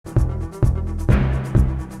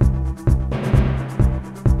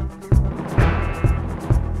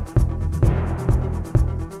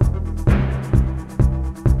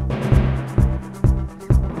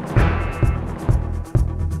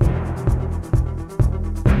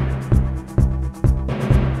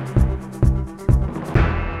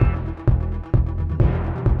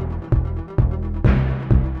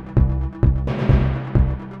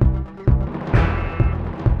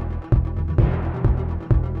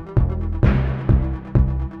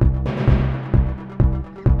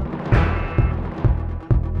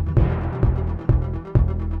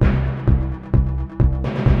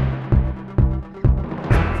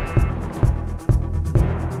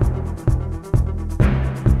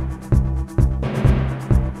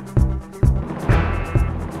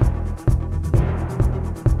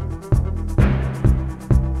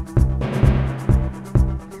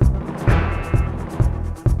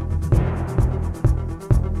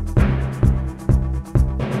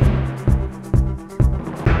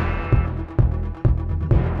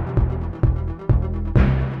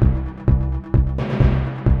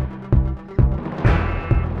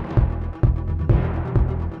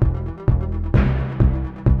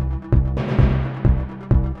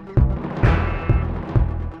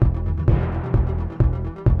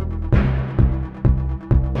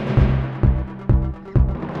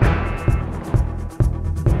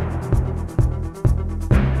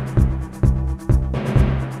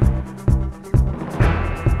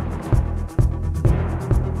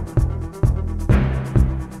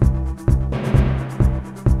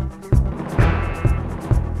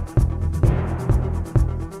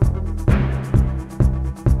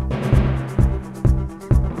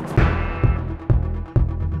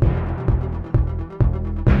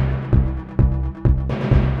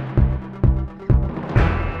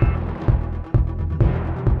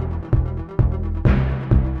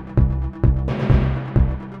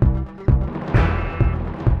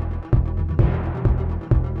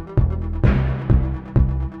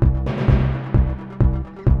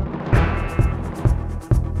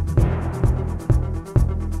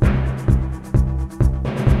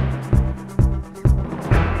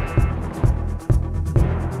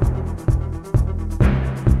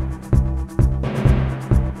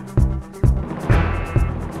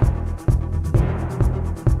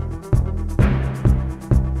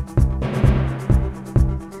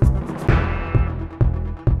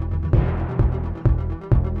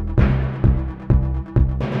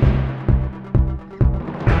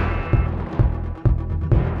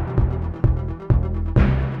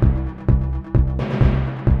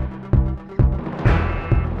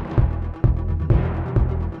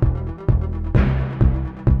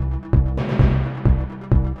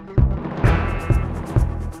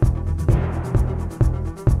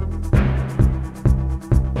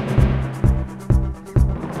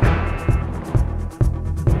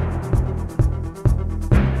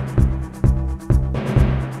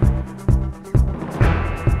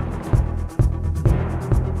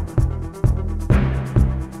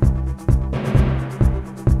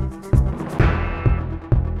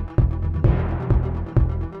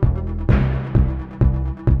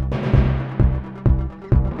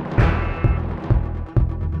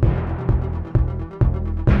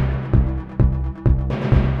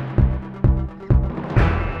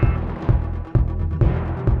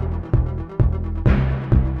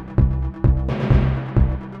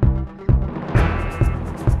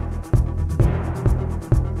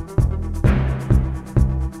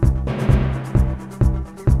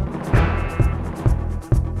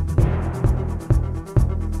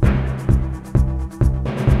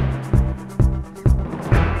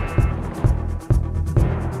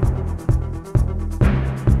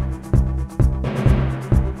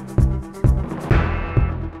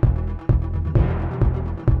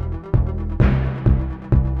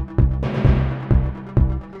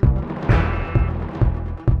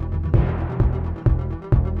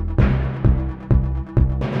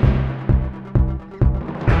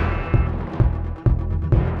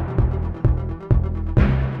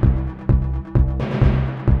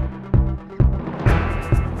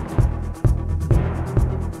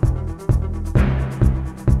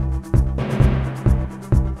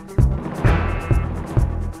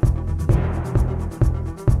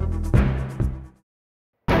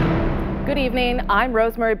evening, I'm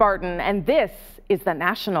Rosemary Barton, and this is The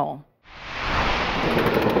National.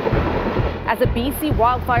 As a BC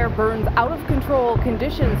wildfire burns out of control,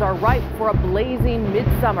 conditions are ripe for a blazing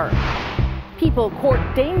midsummer. People court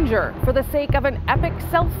danger for the sake of an epic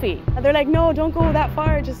selfie. They're like, no, don't go that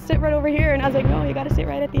far, just sit right over here. And I was like, no, you gotta sit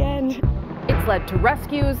right at the end. It's led to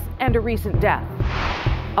rescues and a recent death.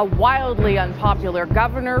 A wildly unpopular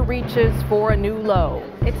governor reaches for a new low.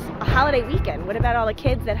 It's a holiday weekend. What about all the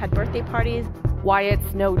kids that had birthday parties? Why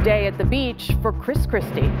it's no day at the beach for Chris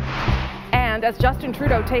Christie. And as Justin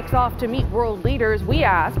Trudeau takes off to meet world leaders, we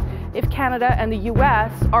ask if Canada and the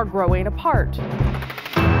U.S. are growing apart.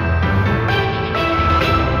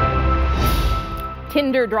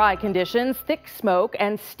 Tinder dry conditions, thick smoke,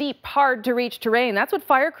 and steep, hard-to-reach terrain. That's what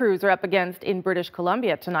fire crews are up against in British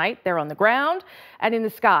Columbia tonight. They're on the ground and in the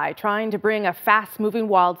sky, trying to bring a fast-moving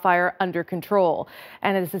wildfire under control.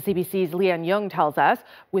 And as the CBC's Leanne Young tells us,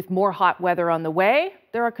 with more hot weather on the way,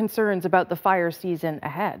 there are concerns about the fire season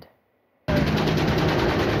ahead.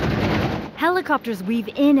 Helicopters weave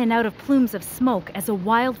in and out of plumes of smoke as a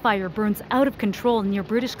wildfire burns out of control near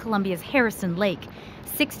British Columbia's Harrison Lake.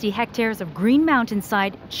 60 hectares of green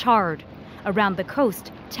mountainside charred. Around the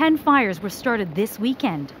coast, 10 fires were started this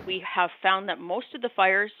weekend. We have found that most of the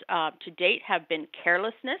fires to date have been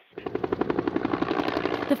carelessness.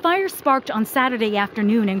 The fire sparked on Saturday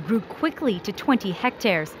afternoon and grew quickly to 20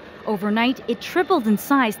 hectares. Overnight, it tripled in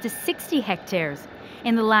size to 60 hectares.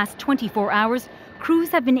 In the last 24 hours, crews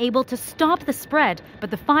have been able to stop the spread,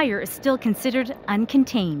 but the fire is still considered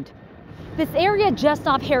uncontained. This area just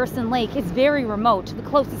off Harrison Lake is very remote. The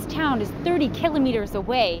closest town is 30 kilometers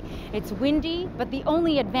away. It's windy, but the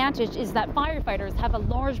only advantage is that firefighters have a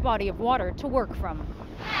large body of water to work from.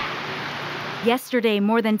 Yesterday,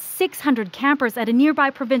 more than 600 campers at a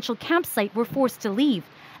nearby provincial campsite were forced to leave.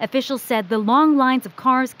 Officials said the long lines of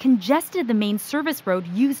cars congested the main service road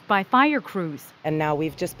used by fire crews. And now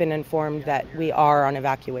we've just been informed that we are on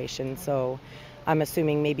evacuation, so I'm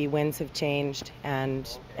assuming maybe winds have changed and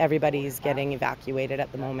everybody's getting evacuated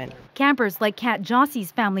at the moment. Campers like Kat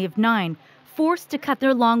Jossie's family of 9 forced to cut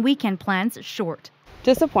their long weekend plans short.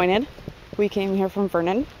 Disappointed. We came here from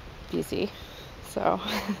Vernon, BC, so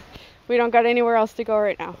we don't got anywhere else to go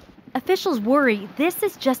right now. Officials worry this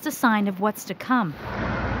is just a sign of what's to come.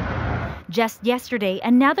 Just yesterday,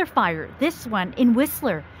 another fire, this one in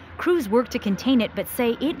Whistler. Crews worked to contain it, but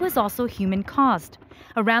say it was also human-caused.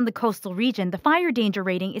 Around the coastal region, the fire danger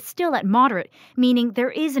rating is still at moderate, meaning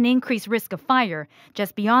there is an increased risk of fire.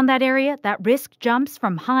 Just beyond that area, that risk jumps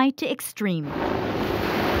from high to extreme.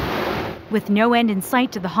 With no end in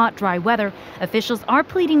sight to the hot, dry weather, officials are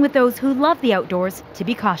pleading with those who love the outdoors to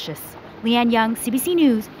be cautious. Leanne Young, CBC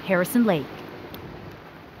News, Harrison Lake.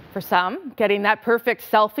 For some, getting that perfect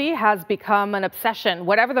selfie has become an obsession.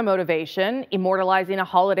 Whatever the motivation, immortalizing a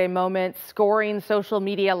holiday moment, scoring social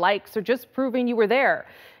media likes, or just proving you were there.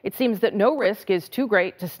 It seems that no risk is too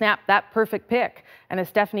great to snap that perfect pic. And as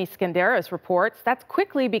Stephanie Skandaris reports, that's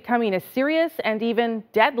quickly becoming a serious and even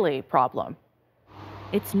deadly problem.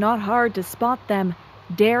 It's not hard to spot them.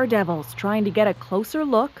 Daredevils trying to get a closer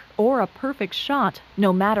look or a perfect shot,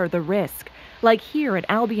 no matter the risk. Like here at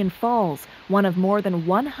Albion Falls, one of more than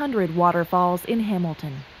 100 waterfalls in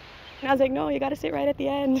Hamilton. And I was like, no, you gotta sit right at the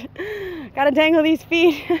end. Gotta dangle these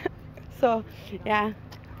feet. So, yeah,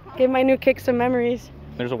 give my new kick some memories.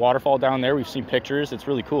 There's a waterfall down there. We've seen pictures. It's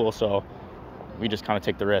really cool, so we just kind of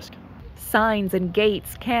take the risk. Signs and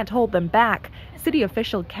gates can't hold them back. City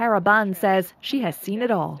official Cara Bunn says she has seen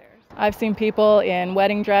it all. I've seen people in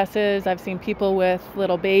wedding dresses, I've seen people with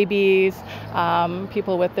little babies,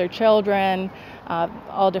 people with their children,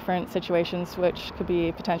 all different situations which could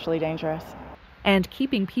be potentially dangerous. And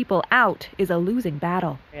keeping people out is a losing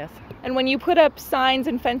battle. Yes. And when you put up signs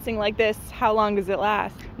and fencing like this, how long does it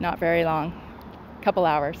last? Not very long, a couple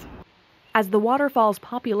hours. As the waterfall's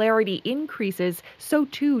popularity increases, so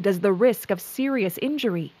too does the risk of serious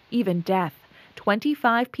injury, even death.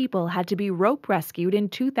 25 people had to be rope rescued in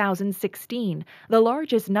 2016, the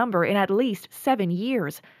largest number in at least 7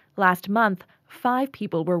 years. Last month, 5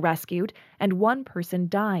 people were rescued and 1 person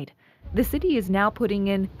died. The city is now putting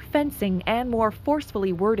in fencing and more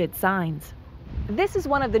forcefully worded signs. This is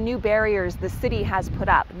one of the new barriers the city has put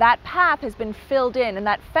up. That path has been filled in and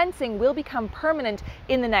that fencing will become permanent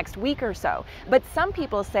in the next week or so. But some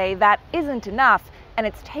people say that isn't enough and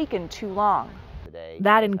it's taken too long.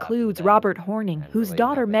 That includes Robert Horning, whose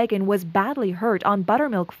daughter Megan was badly hurt on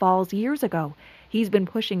Buttermilk Falls years ago. He's been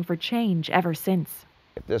pushing for change ever since.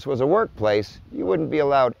 If this was a workplace, you wouldn't be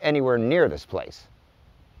allowed anywhere near this place.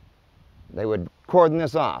 They would cordon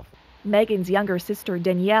this off. Megan's younger sister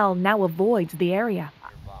Danielle now avoids the area.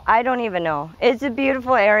 I don't even know. It's a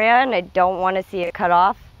beautiful area and I don't want to see it cut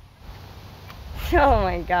off. Oh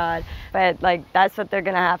my God. But like, that's what they're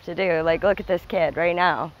gonna have to do. Like, look at this kid right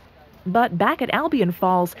now. But back at Albion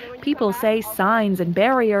Falls, people say signs and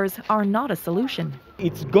barriers are not a solution.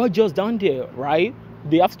 It's gorgeous down there, right?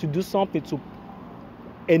 They have to do something to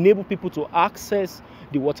enable people to access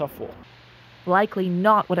the waterfall. Likely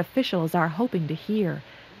not what officials are hoping to hear.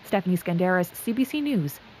 Stephanie Skandaris, CBC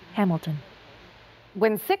News, Hamilton.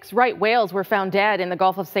 When 6 right whales were found dead in the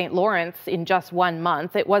Gulf of St. Lawrence in just 1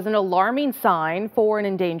 month, it was an alarming sign for an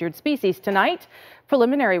endangered species. Tonight,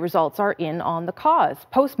 preliminary results are in on the cause.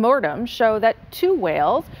 Post-mortems show that 2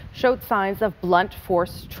 whales showed signs of blunt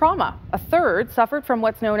force trauma. A third suffered from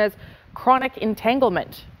what's known as chronic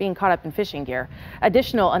entanglement, being caught up in fishing gear.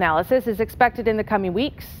 Additional analysis is expected in the coming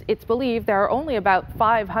weeks. It's believed there are only about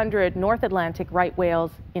 500 North Atlantic right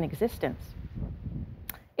whales in existence.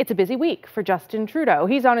 It's a busy week for Justin Trudeau.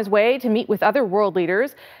 He's on his way to meet with other world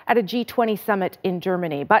leaders at a G20 summit in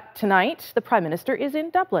Germany. But tonight, the Prime Minister is in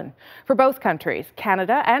Dublin. For both countries,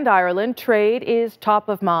 Canada and Ireland, trade is top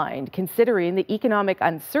of mind, considering the economic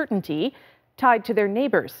uncertainty tied to their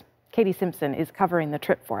neighbours. Katie Simpson is covering the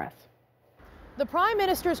trip for us. The Prime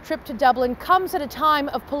Minister's trip to Dublin comes at a time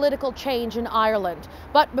of political change in Ireland.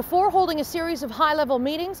 But before holding a series of high-level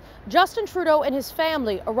meetings, Justin Trudeau and his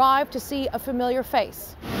family arrived to see a familiar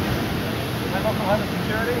face.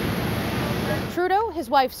 Trudeau, his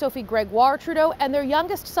wife Sophie Gregoire Trudeau, and their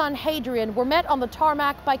youngest son Hadrian were met on the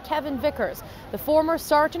tarmac by Kevin Vickers, the former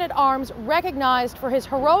Sergeant-at-Arms recognized for his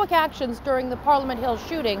heroic actions during the Parliament Hill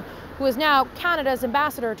shooting, who is now Canada's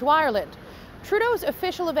ambassador to Ireland. Trudeau's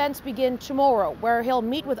official events begin tomorrow, where he'll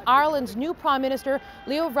meet with Ireland's new Prime Minister,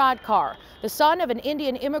 Leo Varadkar. The son of an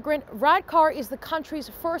Indian immigrant, Varadkar is the country's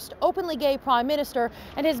first openly gay Prime Minister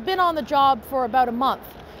and has been on the job for about a month.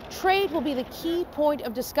 Trade will be the key point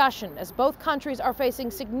of discussion as both countries are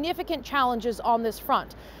facing significant challenges on this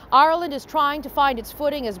front. Ireland is trying to find its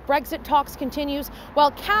footing as Brexit talks continues,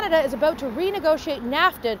 while Canada is about to renegotiate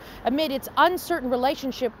NAFTA amid its uncertain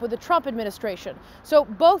relationship with the Trump administration. So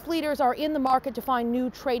both leaders are in the market to find new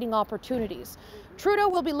trading opportunities. Trudeau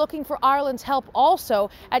will be looking for Ireland's help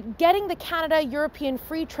also at getting the Canada-European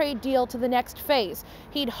free trade deal to the next phase.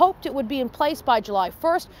 He'd hoped it would be in place by July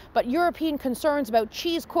 1st, but European concerns about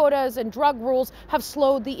cheese quotas and drug rules have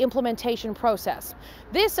slowed the implementation process.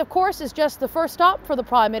 This, of course, is just the first stop for the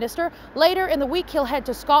Prime Minister. Later in the week, he'll head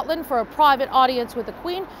to Scotland for a private audience with the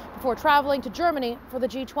Queen before traveling to Germany for the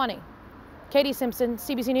G20. Katie Simpson,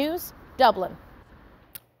 CBC News, Dublin.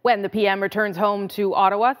 When the PM returns home to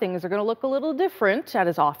Ottawa, things are going to look a little different at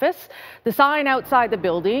his office. The sign outside the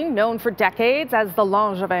building, known for decades as the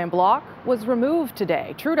Langevin Block, was removed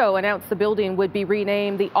today. Trudeau announced the building would be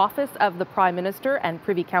renamed the Office of the Prime Minister and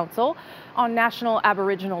Privy Council on National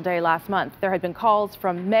Aboriginal Day last month. There had been calls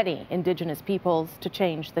from many Indigenous peoples to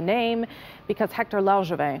change the name because Hector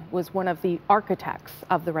Langevin was one of the architects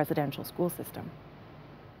of the residential school system.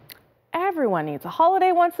 Everyone needs a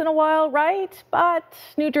holiday once in a while, right? But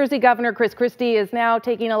New Jersey Governor Chris Christie is now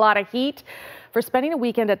taking a lot of heat for spending a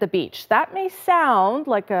weekend at the beach. That may sound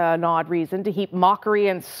like an odd reason to heap mockery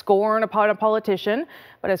and scorn upon a politician,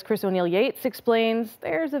 but as Chris O'Neill Yates explains,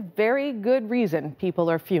 there's a very good reason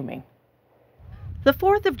people are fuming. The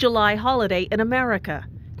 4th of July holiday in America.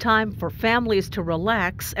 Time for families to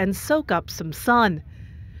relax and soak up some sun.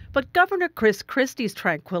 But Governor Chris Christie's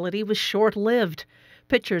tranquility was short-lived.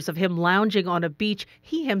 Pictures of him lounging on a beach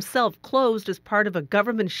he himself closed as part of a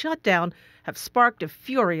government shutdown have sparked a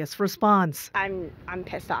furious response. I'm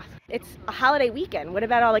pissed off. It's a holiday weekend. What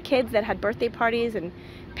about all the kids that had birthday parties and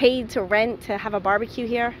paid to rent to have a barbecue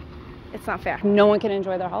here? It's not fair. No one can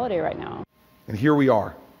enjoy their holiday right now. And here we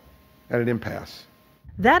are at an impasse.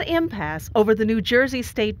 That impasse over the New Jersey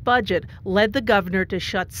state budget led the governor to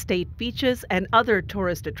shut state beaches and other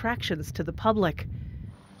tourist attractions to the public.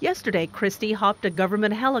 Yesterday, Christie hopped a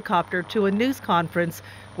government helicopter to a news conference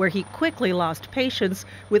where he quickly lost patience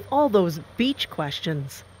with all those beach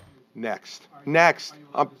questions. Next.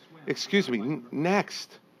 Excuse me.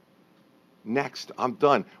 Next. I'm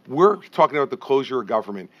done. We're talking about the closure of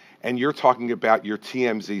government, and you're talking about your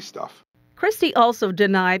TMZ stuff. Christie also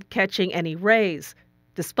denied catching any rays,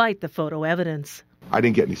 despite the photo evidence. I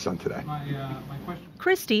didn't get any sun today.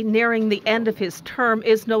 Christie, nearing the end of his term,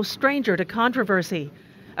 is no stranger to controversy.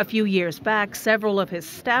 A few years back, several of his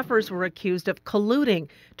staffers were accused of colluding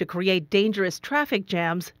to create dangerous traffic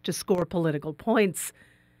jams to score political points.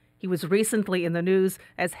 He was recently in the news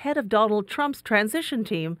as head of Donald Trump's transition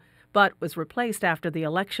team, but was replaced after the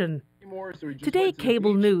election. Today,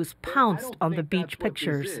 cable news pounced on the beach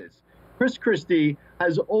pictures. Chris Christie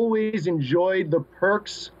has always enjoyed the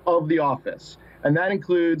perks of the office, and that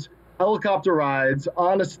includes helicopter rides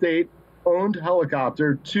on a state-owned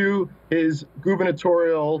helicopter to his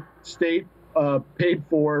gubernatorial state paid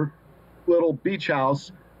for little beach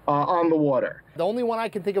house on the water. The only one I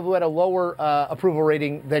can think of who had a lower approval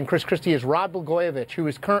rating than Chris Christie is Rod Blagojevich, who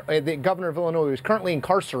is the governor of Illinois, who is currently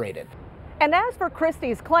incarcerated. And as for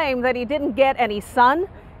Christie's claim that he didn't get any sun,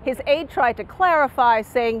 his aide tried to clarify,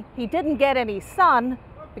 saying he didn't get any sun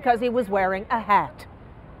because he was wearing a hat.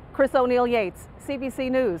 Chris O'Neill Yates, CBC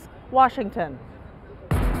News, Washington.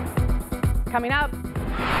 Coming up,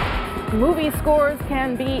 movie scores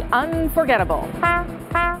can be unforgettable.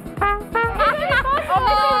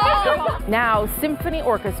 Now, symphony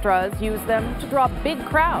orchestras use them to draw big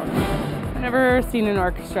crowds. I've never seen an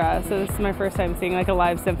orchestra, so this is my first time seeing like a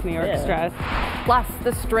live symphony orchestra. Plus,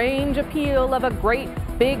 the strange appeal of a great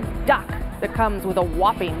big duck that comes with a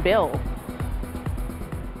whopping bill.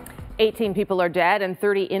 18 people are dead and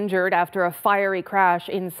 30 injured after a fiery crash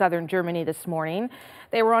in southern Germany this morning.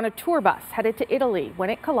 They were on a tour bus headed to Italy when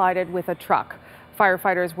it collided with a truck.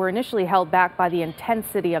 Firefighters were initially held back by the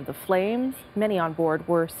intensity of the flames. Many on board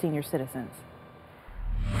were senior citizens.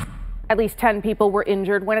 At least 10 people were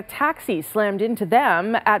injured when a taxi slammed into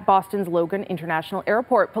them at Boston's Logan International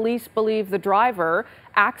Airport. Police believe the driver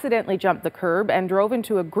accidentally jumped the curb and drove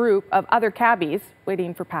into a group of other cabbies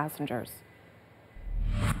waiting for passengers.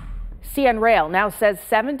 CN Rail now says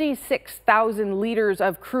 76,000 liters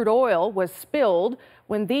of crude oil was spilled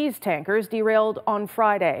when these tankers derailed on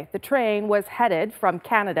Friday. The train was headed from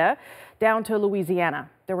Canada down to Louisiana.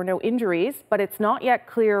 There were no injuries, but it's not yet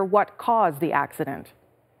clear what caused the accident.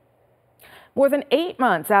 More than 8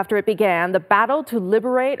 months after it began, the battle to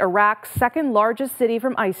liberate Iraq's second largest city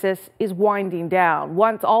from ISIS is winding down.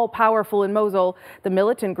 Once all-powerful in Mosul, the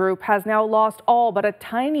militant group has now lost all but a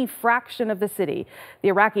tiny fraction of the city. The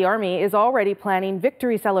Iraqi army is already planning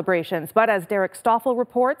victory celebrations, but as Derek Stoffel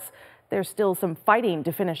reports, there's still some fighting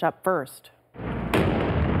to finish up first.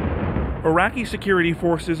 Iraqi security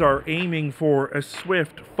forces are aiming for a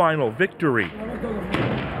swift final victory.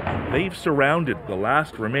 They've surrounded the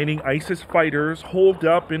last remaining ISIS fighters holed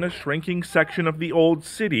up in a shrinking section of the old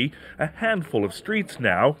city, a handful of streets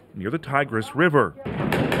now near the Tigris River.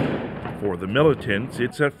 For the militants,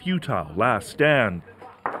 it's a futile last stand.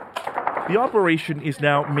 The operation is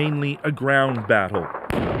now mainly a ground battle.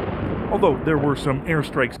 Although there were some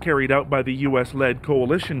airstrikes carried out by the U.S.-led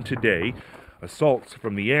coalition today, assaults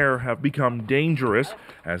from the air have become dangerous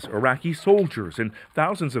as Iraqi soldiers and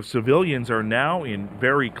thousands of civilians are now in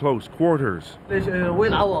very close quarters.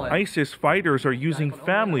 ISIS fighters are using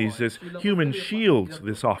families as human shields,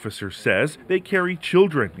 this officer says. They carry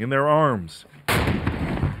children in their arms.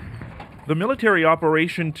 The military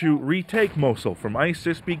operation to retake Mosul from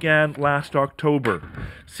ISIS began last October.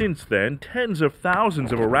 Since then, tens of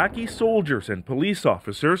thousands of Iraqi soldiers and police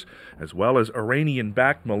officers, as well as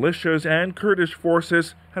Iranian-backed militias and Kurdish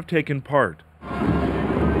forces, have taken part.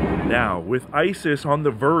 Now, with ISIS on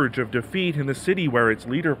the verge of defeat in the city where its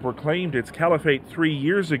leader proclaimed its caliphate 3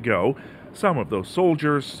 years ago, some of those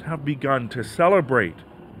soldiers have begun to celebrate.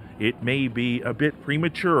 It may be a bit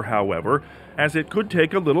premature, however, as it could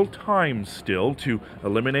take a little time still to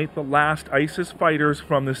eliminate the last ISIS fighters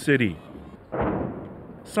from the city.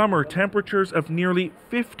 Summer temperatures of nearly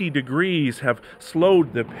 50 degrees have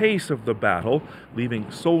slowed the pace of the battle,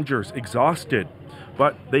 leaving soldiers exhausted.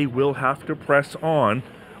 But they will have to press on.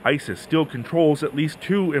 ISIS still controls at least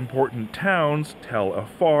 2 important towns, Tel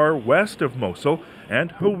Afar west of Mosul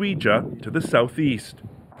and Hawija to the southeast.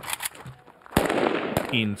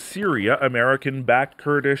 In Syria, American-backed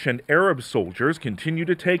Kurdish and Arab soldiers continue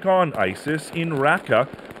to take on ISIS in Raqqa,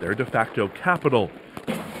 their de facto capital.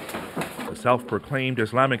 The self-proclaimed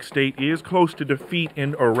Islamic State is close to defeat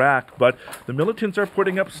in Iraq, but the militants are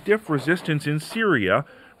putting up stiff resistance in Syria,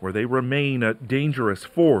 where they remain a dangerous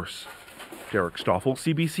force. Derek Stoffel,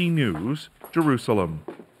 CBC News, Jerusalem.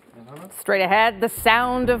 Straight ahead, the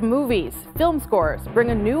sound of movies. Film scores bring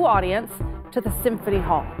a new audience to the Symphony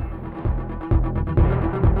Hall.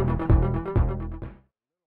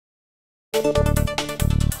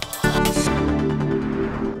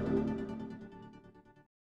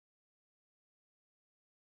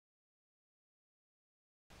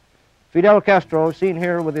 Fidel Castro, seen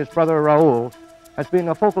here with his brother Raul, has been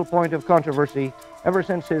a focal point of controversy ever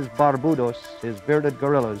since his barbudos, his bearded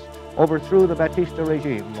guerrillas, overthrew the Batista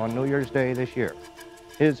regime on New Year's Day this year.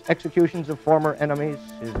 His executions of former enemies,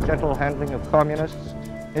 his gentle handling of communists,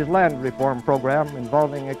 his land reform program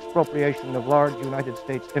involving expropriation of large United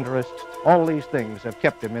States interests, all these things have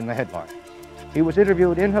kept him in the headlines. He was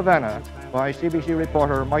interviewed in Havana by CBC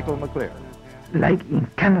reporter Michael McClear. Like in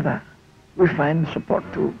Canada, we find support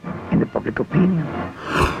too in the public opinion.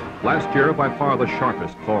 Last year, by far the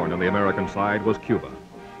sharpest thorn in the American side was Cuba.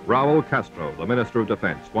 Raul Castro, the Minister of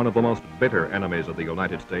Defense, one of the most bitter enemies of the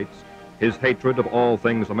United States, his hatred of all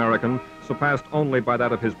things American surpassed only by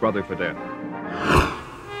that of his brother Fidel.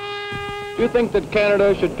 Do you think that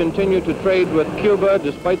Canada should continue to trade with Cuba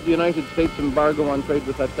despite the United States embargo on trade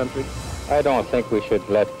with that country? I don't think we should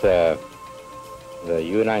let the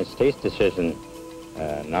United States decision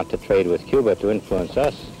not to trade with Cuba to influence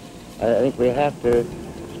us. I think we have to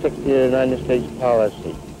stick to the United States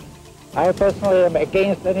policy. I personally am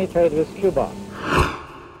against any trade with Cuba.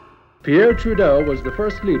 Pierre Trudeau was the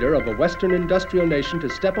first leader of a Western industrial nation to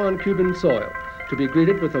step on Cuban soil, to be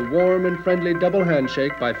greeted with a warm and friendly double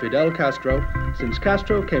handshake by Fidel Castro, since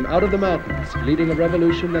Castro came out of the mountains, leading a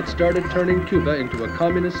revolution that started turning Cuba into a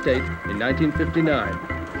communist state in 1959.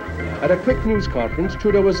 At a quick news conference,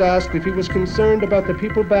 Trudeau was asked if he was concerned about the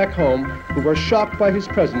people back home who were shocked by his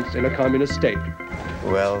presence in a communist state.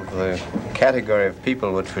 Well, the category of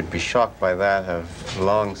people which would be shocked by that have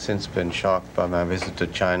long since been shocked by my visit to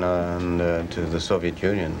China and to the Soviet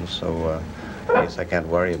Union, so I guess I can't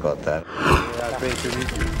worry about that.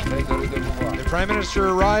 The Prime Minister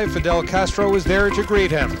arrived. Fidel Castro was there to greet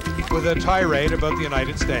him with a tirade about the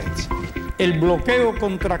United States. El bloqueo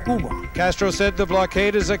contra Cuba. Castro said the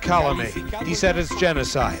blockade is a calumny. He said it's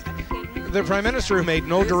genocide. The Prime Minister made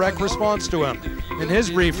no direct response to him. In his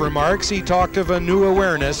brief remarks, he talked of a new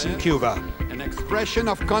awareness in Cuba. An expression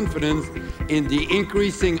of confidence in the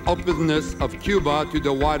increasing openness of Cuba to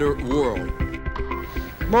the wider world.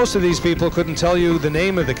 Most of these people couldn't tell you the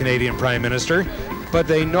name of the Canadian Prime Minister, but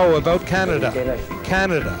they know about Canada.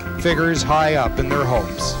 Canada figures high up in their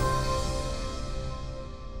hopes.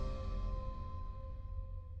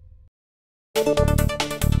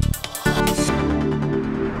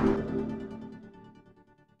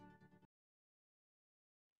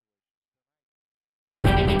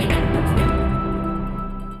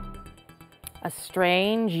 A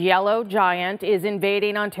strange yellow giant is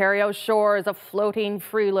invading Ontario's shores, a floating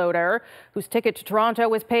freeloader whose ticket to Toronto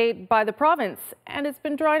was paid by the province, and it's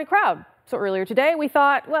been drawing a crowd. So earlier today, we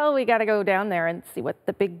thought, well, we got to go down there and see what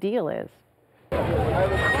the big deal is.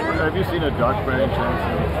 Have you seen a duck by any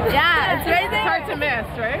chance? Yeah, it's right there. It's hard to miss,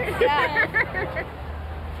 right? Yeah.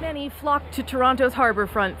 Many flocked to Toronto's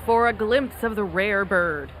harbourfront for a glimpse of the rare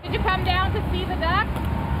bird. Did you come down to see the duck?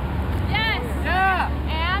 Yes. Yeah.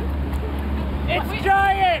 And? It's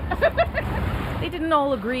giant! They didn't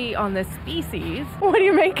all agree on the species. What do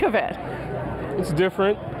you make of it? It's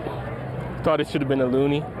different. Thought it should have been a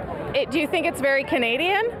loony. Do you think it's very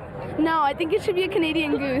Canadian? No, I think it should be a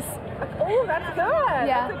Canadian goose. Oh, that's good.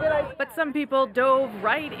 Yeah. That's a good idea. But some people dove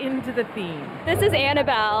right into the theme. This is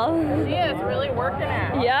Annabelle. She is really working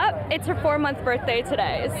it. Yep. It's her 4-month birthday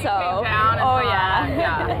today, so. You came down and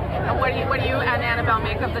yeah. And what do you and Annabelle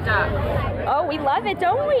make of the duck? Oh, we love it,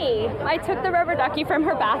 don't we? I took the rubber ducky from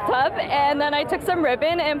her bathtub, and then I took some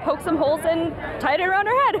ribbon and poked some holes and tied it around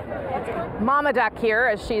her head. Mama Duck here,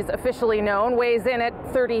 as she's officially known, weighs in at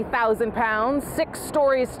 30,000 pounds, 6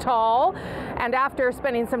 stories tall. And after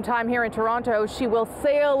spending some time here in Toronto, she will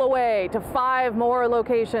sail away to 5 more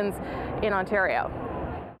locations in Ontario.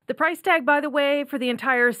 The price tag, by the way, for the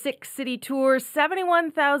entire 6-city tour,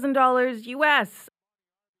 $71,000 US.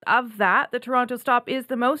 Of that, the Toronto stop is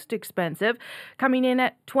the most expensive, coming in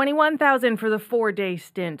at $21,000 for the 4-day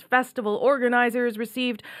stint. Festival organizers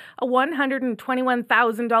received a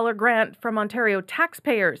 $121,000 grant from Ontario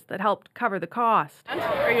taxpayers that helped cover the cost.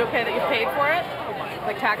 Are you okay that you paid for it?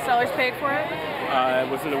 Like tax dollars paid for it? I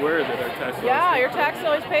wasn't aware that our tax dollars. Yeah, your tax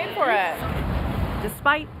dollars paid for it.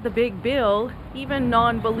 Despite the big bill, even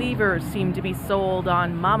non-believers seem to be sold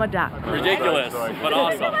on Mama Duck. Ridiculous, but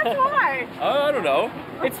awesome. Why? I don't know.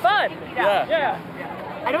 It's fun. Yeah.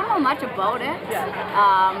 I don't know much about it,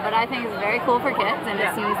 but I think it's very cool for kids, and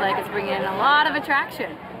it seems like it's bringing in a lot of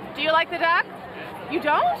attraction. Do you like the duck? You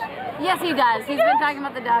don't? Yes, he does. He's been talking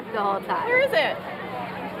about the duck the whole time. Where is it?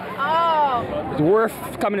 Oh. It's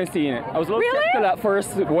worth coming and seeing it. I was a little skeptical at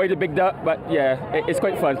first, why the big duck, but yeah, it's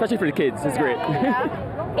quite fun, especially for the kids. It's great.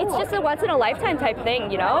 It's just a once-in-a-lifetime type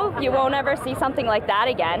thing, you know? You won't ever see something like that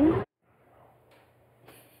again.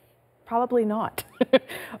 Probably not.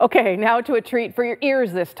 Okay, now to a treat for your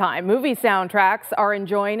ears this time. Movie soundtracks are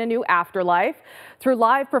enjoying a new afterlife through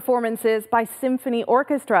live performances by symphony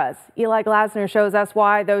orchestras. Eli Glasner shows us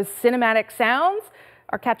why those cinematic sounds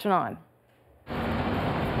are catching on.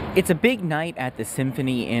 It's a big night at the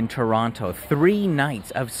Symphony in Toronto. 3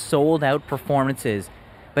 nights of sold-out performances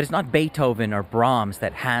But it's not Beethoven or Brahms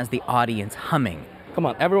that has the audience humming. Come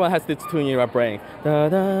on, everyone has this tune in your brain. Da,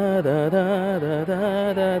 da, da, da, da,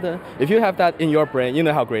 da, da, da. If you have that in your brain, you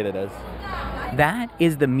know how great it is. That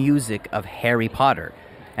is the music of Harry Potter.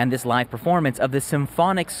 And this live performance of the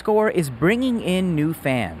symphonic score is bringing in new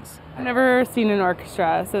fans. I've never seen an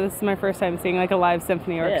orchestra, so this is my first time seeing like a live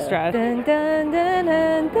symphony orchestra. Dun, dun, dun,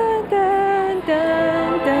 dun, dun, dun,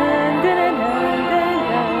 dun, dun, dun, dun.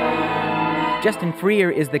 Justin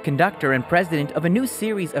Freer is the conductor and president of a new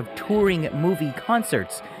series of touring movie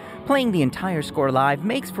concerts. Playing the entire score live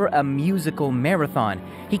makes for a musical marathon.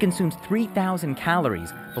 He consumes 3,000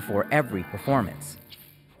 calories before every performance.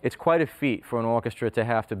 It's quite a feat for an orchestra to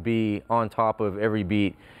have to be on top of every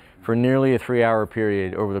beat for nearly a 3-hour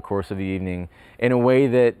period over the course of the evening in a way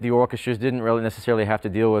that the orchestras didn't really necessarily have to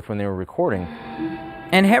deal with when they were recording.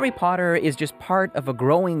 And Harry Potter is just part of a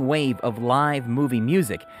growing wave of live movie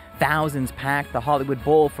music. Thousands packed the Hollywood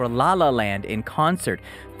Bowl for La La Land in concert.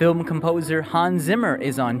 Film composer Hans Zimmer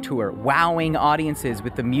is on tour, wowing audiences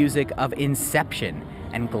with the music of Inception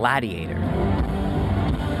and Gladiator.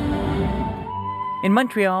 In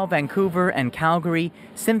Montreal, Vancouver, and Calgary,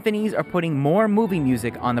 symphonies are putting more movie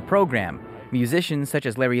music on the program. Musicians such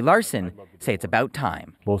as Larry Larson say it's about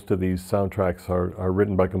time. Most of these soundtracks are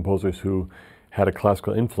written by composers who had a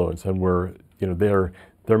classical influence and were, they're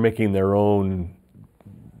making their own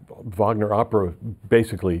Wagner opera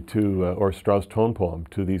basically to, or Strauss tone poem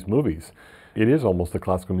to these movies. It is almost the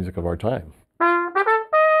classical music of our time.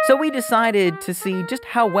 So we decided to see just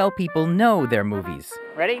how well people know their movies.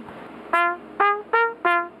 Ready?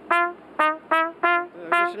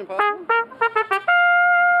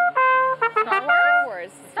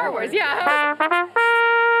 Star Wars, yeah.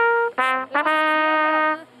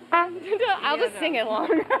 I'll just sing it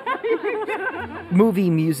along. Movie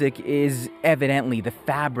music is evidently the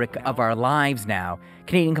fabric of our lives now.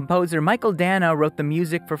 Canadian composer Michael Dana wrote the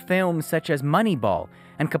music for films such as Moneyball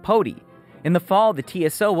and Capote. In the fall, the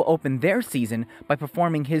TSO will open their season by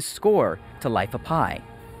performing his score to Life of Pi.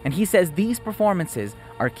 And he says these performances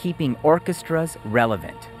are keeping orchestras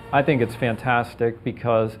relevant. I think it's fantastic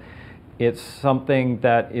because it's something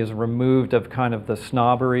that is removed of kind of the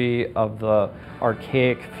snobbery, of the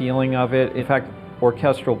archaic feeling of it. In fact,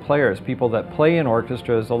 orchestral players, people that play in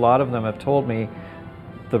orchestras, a lot of them have told me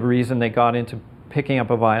the reason they got into picking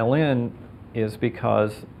up a violin is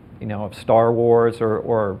because, of Star Wars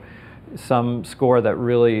or some score that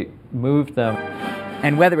really moved them.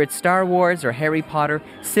 And whether it's Star Wars or Harry Potter,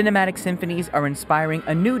 cinematic symphonies are inspiring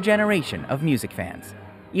a new generation of music fans.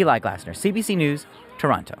 Eli Glasner, CBC News,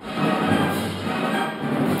 Toronto.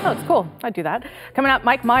 Oh, it's cool. I'd do that. Coming up,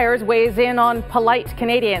 Mike Myers weighs in on polite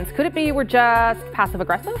Canadians. Could it be we're just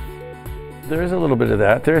passive-aggressive? There is a little bit of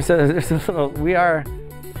that. There's a little, we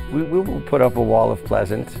will put up a wall of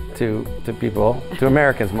pleasant to people, to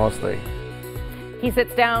Americans mostly. He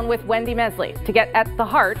sits down with Wendy Mesley to get at the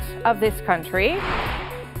heart of this country.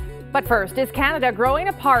 But first, is Canada growing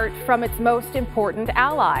apart from its most important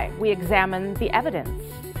ally? We examine the evidence.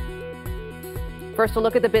 First, a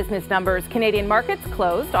look at the business numbers. Canadian markets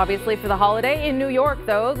closed, obviously, for the holiday. In New York,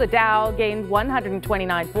 though, the Dow gained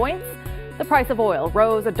 129 points. The price of oil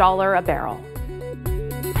rose $1 a barrel.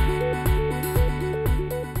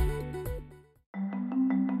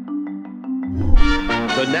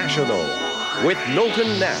 The National with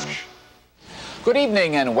Knowlton Nash. Good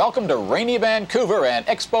evening and welcome to rainy Vancouver and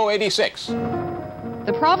Expo 86.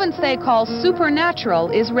 The province they call supernatural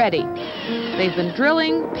is ready. They've been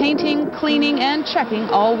drilling, painting, cleaning, and checking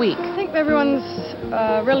all week. I think everyone's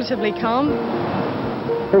relatively calm.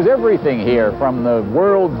 There's everything here, from the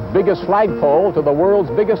world's biggest flagpole to the world's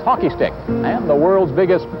biggest hockey stick and the world's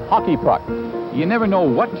biggest hockey puck. You never know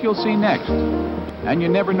what you'll see next, and you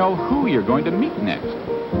never know who you're going to meet next.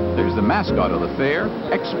 There's the mascot of the fair,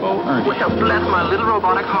 Expo Ernie. Well, bless my little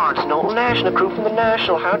robotic heart. Knowlton Nash and a crew from the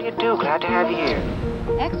National. How do you do? Glad to have you here.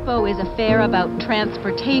 Expo is a fair about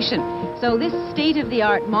transportation, so this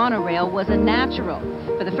state-of-the-art monorail was a natural.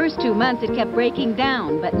 For the first 2 months, it kept breaking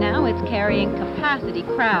down, but now it's carrying capacity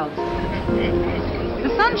crowds.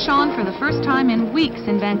 The sun shone for the first time in weeks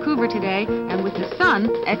in Vancouver today, and with the sun,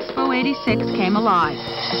 Expo 86 came alive.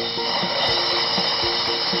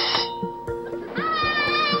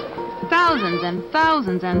 Thousands and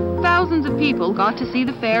thousands and thousands of people got to see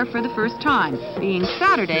the fair for the first time. Being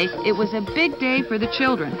Saturday, it was a big day for the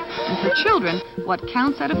children. And for children, what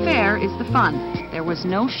counts at a fair is the fun. There was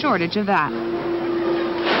no shortage of that.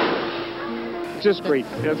 Just great.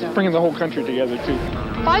 It's bringing the whole country together, too.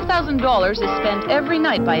 $5,000 is spent every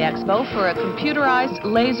night by Expo for a computerized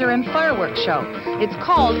laser and fireworks show. It's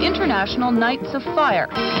called International Nights of Fire.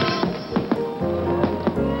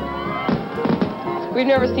 We've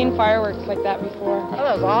never seen fireworks like that before.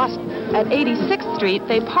 That was awesome. At 86th Street,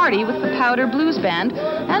 they party with the Powder Blues Band,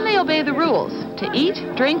 and they obey the rules to eat,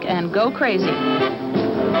 drink, and go crazy.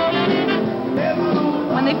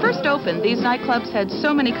 When they first opened, these nightclubs had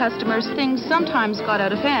so many customers, things sometimes got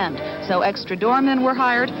out of hand. So extra doormen were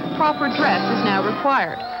hired. Proper dress is now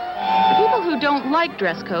required. The people who don't like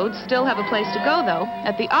dress codes still have a place to go, though.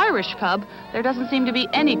 At the Irish pub, there doesn't seem to be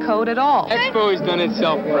any code at all. Expo has done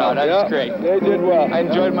itself proud. That's great. They did well. I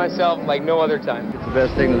enjoyed myself like no other time. It's the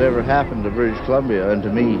best thing that ever happened to British Columbia and to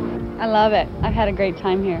me. I love it. I've had a great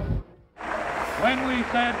time here. When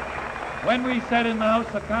we said in the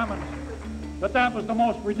House of Commons that was the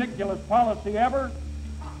most ridiculous policy ever,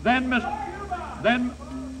 then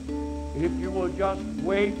if you will just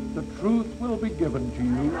wait, the truth will be given to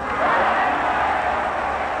you.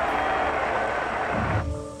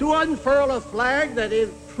 To unfurl a flag that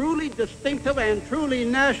is truly distinctive and truly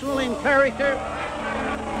national in character,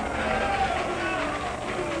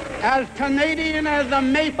 as Canadian as the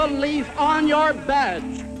maple leaf on your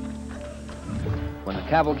badge. When the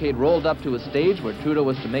cavalcade rolled up to a stage where Trudeau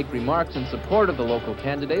was to make remarks in support of the local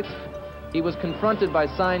candidates, he was confronted by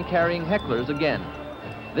sign-carrying hecklers again,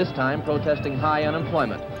 this time protesting high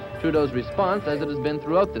unemployment. Trudeau's response, as it has been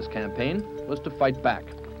throughout this campaign, was to fight back.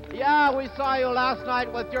 Yeah, we saw you last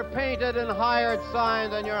night with your painted and hired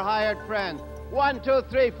signs and your hired friends. 1, 2,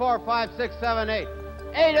 3, 4, 5, 6, 7, 8.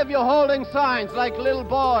 8 of you holding signs like little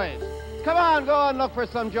boys. Come on, go and look for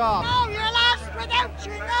some jobs. No, you're lost without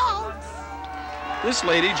your notes. This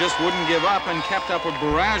lady just wouldn't give up and kept up a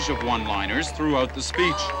barrage of one-liners throughout the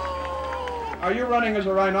speech. Are you running as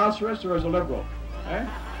a rhinoceros or as a liberal? Eh?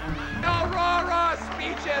 No rah-rah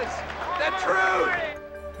speeches! The truth!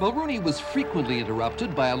 Mulroney was frequently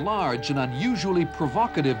interrupted by a large and unusually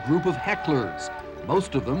provocative group of hecklers,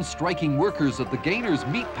 most of them striking workers at the Gainers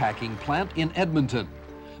meatpacking plant in Edmonton.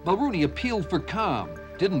 Mulroney appealed for calm,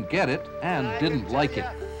 didn't get it, and didn't like it.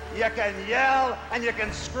 You can yell and you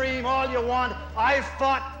can scream all you want. I've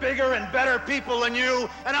fought bigger and better people than you,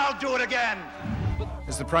 and I'll do it again.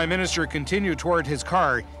 As the Prime Minister continued toward his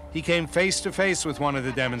car, he came face to face with one of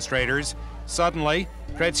the demonstrators. Suddenly,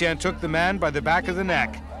 Chrétien took the man by the back of the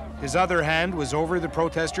neck. His other hand was over the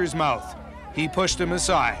protester's mouth. He pushed him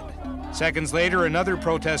aside. Seconds later, another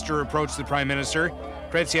protester approached the Prime Minister.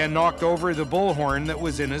 Chrétien knocked over the bullhorn that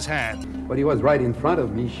was in his hand. But he was right in front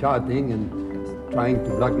of me, shouting and trying to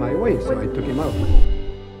block my way, so I took him out.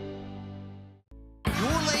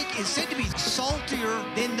 Your lake is said to be saltier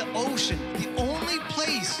than the ocean. The only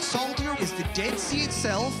place saltier is the Dead Sea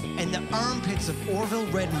itself and the armpits of Orville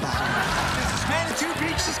Redenbacher. This is Manitou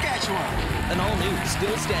Beach, Saskatchewan. An all-new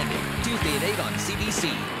Still Standing, Tuesday at 8 on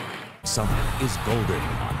CBC. Summer is golden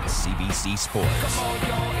on CBC Sports. Come on,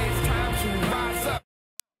 y'all, it's time to rise up.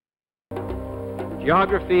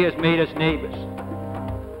 Geography has made us neighbors.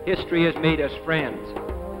 History has made us friends.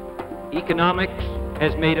 Economics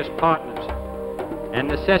has made us partners. And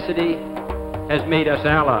necessity has made us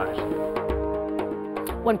allies.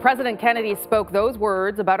 When President Kennedy spoke those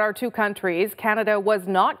words about our two countries, Canada was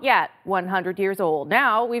not yet 100 years old.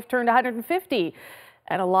 Now we've turned 150,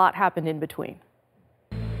 and a lot happened in between.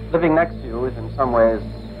 Living next to you is in some ways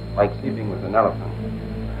like sleeping with an elephant.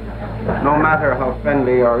 No matter how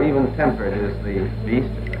friendly or even tempered is the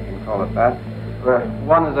beast, if I can call it that,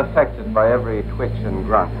 one is affected by every twitch and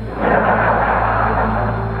grunt.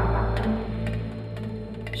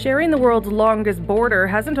 Sharing the world's longest border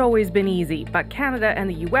hasn't always been easy, but Canada and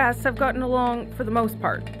the U.S. have gotten along for the most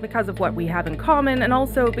part because of what we have in common and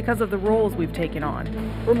also because of the roles we've taken on.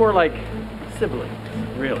 We're more like siblings,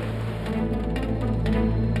 really.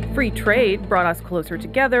 Free trade brought us closer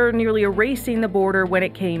together, nearly erasing the border when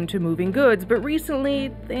it came to moving goods, but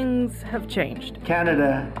recently things have changed.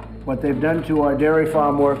 Canada, what they've done to our dairy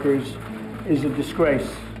farm workers is a disgrace.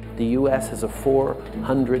 The U.S. has a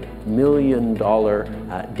 $400 million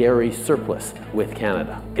dairy surplus with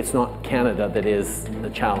Canada. It's not Canada that is the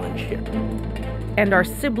challenge here. And our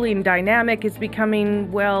sibling dynamic is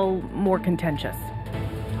becoming, well, more contentious.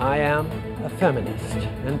 I am a feminist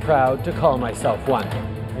and proud to call myself one.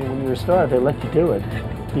 And when you're a star, they let you do it.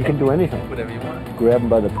 You can do anything. Whatever you want. Grab them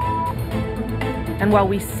by the... And while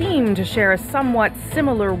we seem to share a somewhat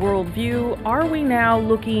similar worldview, are we now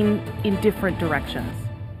looking in different directions?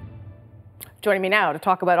 Joining me now to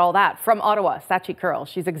talk about all that from Ottawa, Sachi Curl.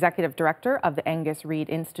 She's Executive Director of the Angus Reid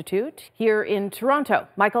Institute. Here in Toronto,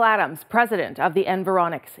 Michael Adams, President of the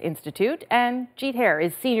Environics Institute, and Jeet Hare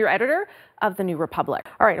is Senior Editor of The New Republic.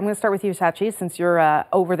 All right, I'm going to start with you, Sachi, since you're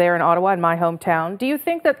over there in Ottawa, in my hometown. Do you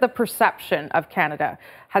think that the perception of Canada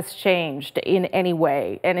has changed in any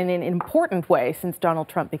way, and in an important way, since Donald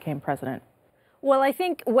Trump became president? Well, I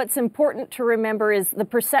think what's important to remember is the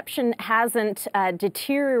perception hasn't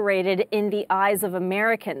deteriorated in the eyes of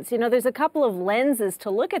Americans. You know, there's a couple of lenses to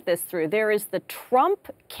look at this through. There is the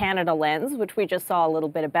Trump Canada lens, which we just saw a little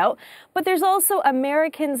bit about, but there's also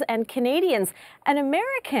Americans and Canadians. And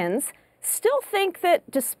Americans still think that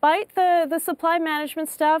despite the supply management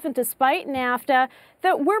stuff and despite NAFTA,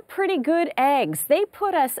 that we're pretty good eggs. They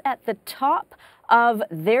put us at the top of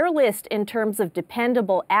their list in terms of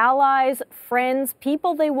dependable allies, friends,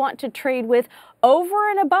 people they want to trade with, over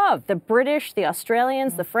and above the British, the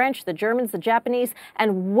Australians, the French, the Germans, the Japanese,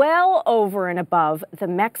 and well over and above the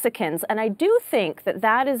Mexicans. And I do think that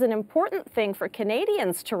that is an important thing for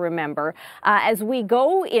Canadians to remember as we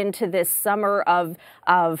go into this summer of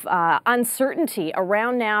uncertainty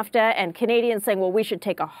around NAFTA and Canadians saying, well, we should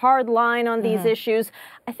take a hard line on these issues.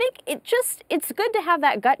 I think it's good to have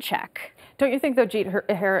that gut check. Don't you think, though,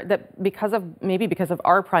 Jeet, that because of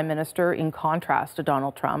our Prime Minister, in contrast to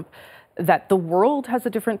Donald Trump, that the world has a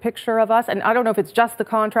different picture of us? And I don't know if it's just the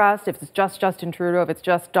contrast, if it's just Justin Trudeau, if it's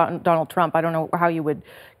just Donald Trump. I don't know how you would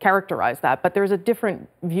characterize that. But there's a different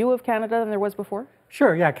view of Canada than there was before?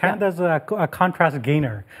 Sure, yeah. Canada's a contrast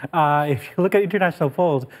gainer. If you look at international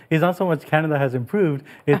polls, it's not so much Canada has improved,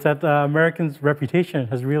 it's that Americans' reputation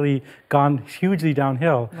has really gone hugely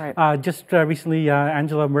downhill. Right. Just recently,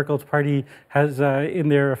 Angela Merkel's party has, in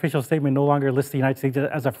their official statement, no longer listed the United States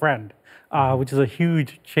as a friend. Which is a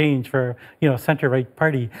huge change for, center-right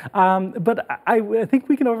party. But I think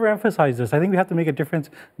we can overemphasize this. I think we have to make a difference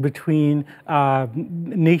between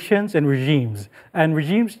nations and regimes. And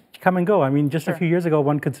regimes come and go. I mean, just a few years ago,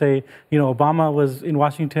 one could say, Obama was in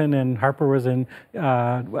Washington and Harper was in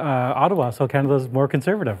Ottawa, so Canada's more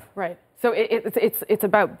conservative. Right. So it's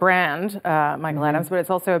about brand, Michael Adams, but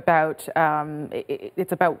it's also about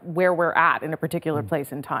where we're at in a particular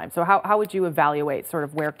place in time. So how would you evaluate sort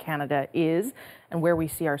of where Canada is and where we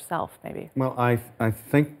see ourselves, maybe? Well, I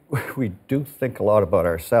think we do think a lot about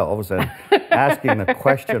ourselves, and asking the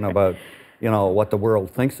question about what the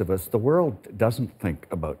world thinks of us. The world doesn't think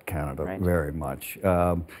about Canada very much,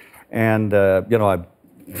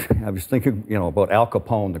 I was thinking, about Al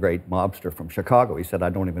Capone, the great mobster from Chicago. He said, I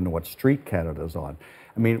don't even know what street Canada's on.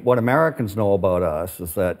 I mean, what Americans know about us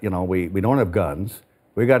is that, we don't have guns,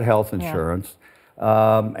 we got health insurance,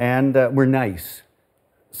 and we're nice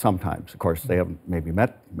sometimes. Of course, they haven't maybe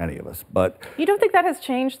met many of us, but... You don't think that has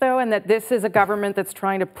changed, though, and that this is a government that's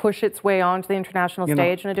trying to push its way onto the international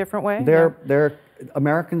stage in a different way?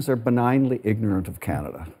 Americans are benignly ignorant of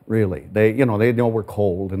Canada, really. They know we're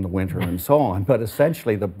cold in the winter and so on, but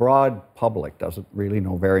essentially the broad public doesn't really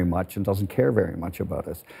know very much and doesn't care very much about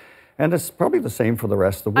us. And it's probably the same for the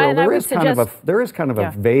rest of the world. There is kind of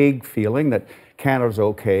a vague feeling that Canada's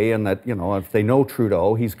okay, and that, if they know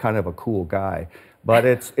Trudeau, he's kind of a cool guy. But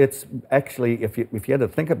it's actually, if you had to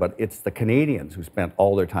think about it, it's the Canadians who spent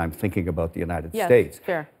all their time thinking about the United States.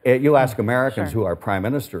 Fair. You ask Americans who our Prime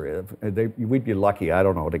Minister is, we'd be lucky, I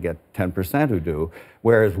don't know, to get 10% who do,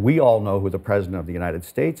 whereas we all know who the President of the United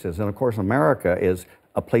States is. And of course, America is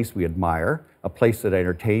a place we admire, a place that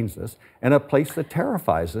entertains us, and a place that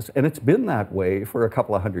terrifies us. And it's been that way for a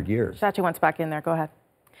couple of hundred years. Sachi wants back in there. Go ahead.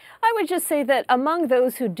 I would just say that among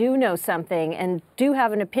those who do know something and do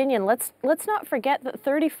have an opinion, let's not forget that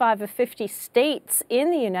 35 of 50 states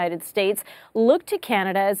in the United States look to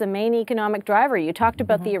Canada as a main economic driver. You talked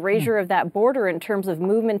about the erasure of that border in terms of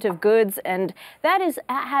movement of goods, and that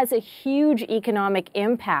has a huge economic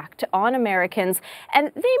impact on Americans.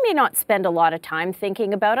 And they may not spend a lot of time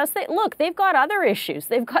thinking about us. They've got other issues.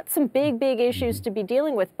 They've got some big issues to be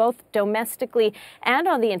dealing with, both domestically and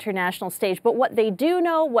on the international stage. But what they do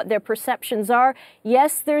know, what their perceptions are,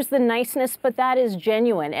 yes, there's the niceness, but that is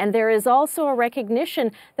genuine. And there is also a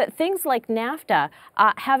recognition that things like NAFTA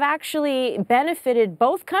have actually benefited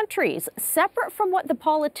both countries, separate from what the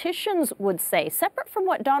politicians would say, separate from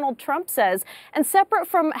what Donald Trump says, and separate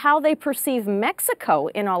from how they perceive Mexico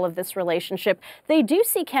in all of this relationship. They do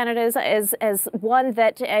see Canada as one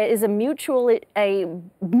that is a mutually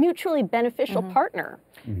beneficial partner.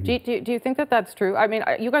 Do you think that that's true? I mean,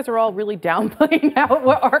 you guys are all really downplaying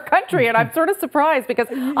our country, and I'm sort of surprised, because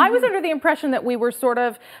I was under the impression that we were sort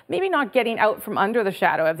of maybe not getting out from under the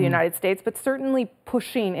shadow of the United States, but certainly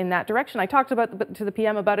pushing in that direction. I talked to the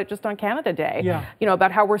PM about it just on Canada Day,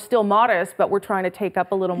 about how we're still modest, but we're trying to take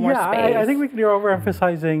up a little more space. I think you're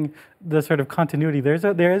overemphasizing the sort of continuity. There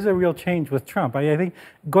is a real change with Trump. I think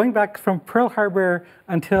going back from Pearl Harbor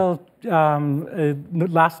until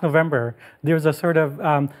last November, there was a sort of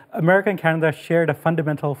America and Canada shared a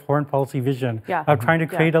fundamental foreign policy vision of trying to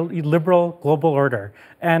create a liberal global order.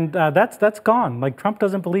 And that's gone. Like, Trump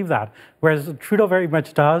doesn't believe that, whereas Trudeau very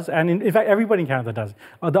much does. And in fact, everybody in Canada does.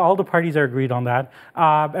 All the parties are agreed on that.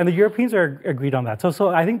 And the Europeans are agreed on that. So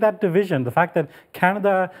I think that division, the fact that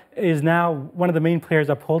Canada is now one of the main players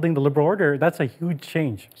upholding the liberal order, that's a huge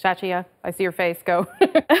change. Shachia, I see your face. Go.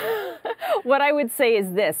 What I would say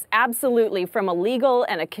is this, absolutely, from a legal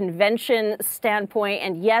and a convention standpoint,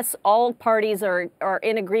 and yes, all parties are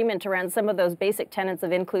in agreement around some of those basic tenets of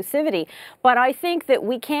inclusivity, but I think that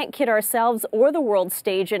we can't kid ourselves or the world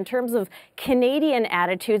stage in terms of Canadian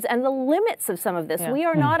attitudes and the limits of some of this. We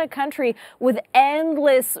are not a country with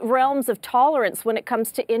endless realms of tolerance when it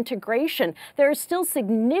comes to integration. There are still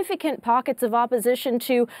significant pockets of opposition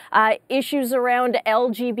to issues around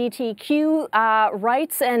LGBTQ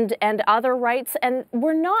rights and other rights, and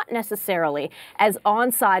we're not necessarily as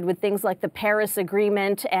onside with things like the Paris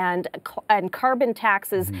Agreement and carbon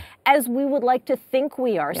taxes as we would like to think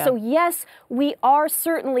we are. So yes, we are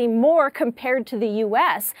certainly more compared to the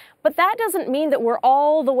US, but that doesn't mean that we're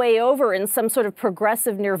all the way over in some sort of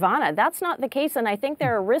progressive nirvana. That's not the case, and I think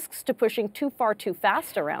there are risks to pushing too far too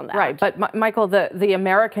fast around that. Right, but Michael, the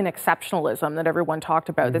American exceptionalism that everyone talked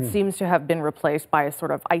about that seems to have been replaced by a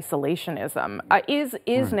sort of isolationism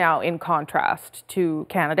is now in contrast to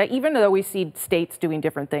Canada, even though we see states doing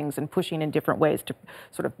different things and pushing in different ways to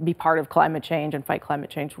sort of be part of climate change and fight climate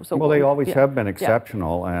change. So well, they always have been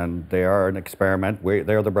exceptional, and they are an experiment.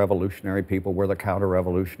 They're the revolutionary people. We're the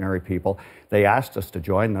counter-revolutionary people. They asked us to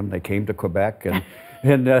join them. They came to Quebec and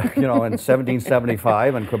in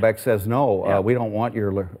 1775, and Quebec says, no, we don't want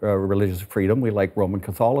your religious freedom. We like Roman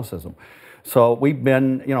Catholicism. So we've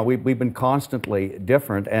been, we've been constantly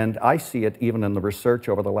different, and I see it even in the research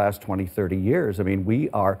over the last 20, 30 years. I mean,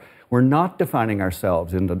 we're not defining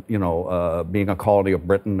ourselves into, being a colony of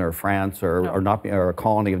Britain or France or a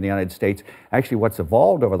colony of the United States. Actually, what's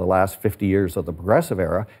evolved over the last 50 years of the progressive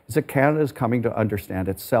era is that Canada is coming to understand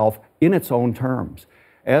itself in its own terms.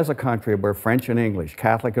 As a country where French and English,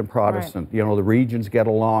 Catholic and Protestant, the regions get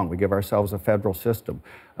along, we give ourselves a federal system.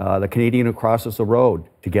 The Canadian who crosses the road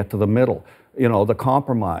to get to the middle, the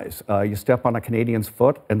compromise. You step on a Canadian's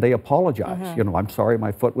foot and they apologize. I'm sorry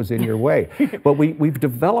my foot was in your way. But we've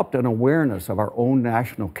developed an awareness of our own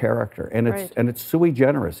national character, and it's sui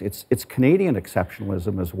generis. It's Canadian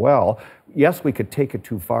exceptionalism as well. Yes, we could take it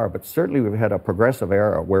too far, but certainly we've had a progressive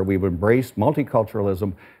era where we've embraced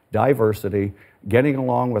multiculturalism, diversity, getting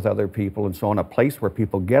along with other people, and so on, a place where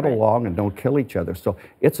people get along and don't kill each other. So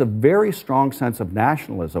it's a very strong sense of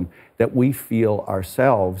nationalism that we feel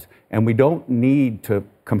ourselves, and we don't need to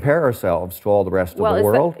compare ourselves to all the rest of the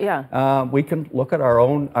world. We can look at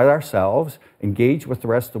ourselves, engage with the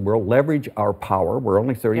rest of the world, leverage our power. We're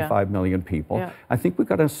only 35 million people. I think we've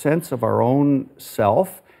got a sense of our own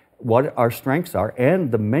self, what our strengths are,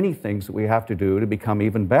 and the many things that we have to do to become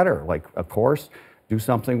even better. Like, of course, do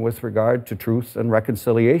something with regard to truth and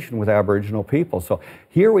reconciliation with Aboriginal people. So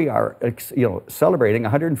here we are, celebrating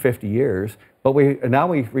 150 years, but now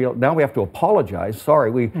we have to apologize. Sorry,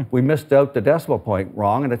 we missed out the decimal point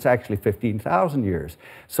wrong, and it's actually 15,000 years.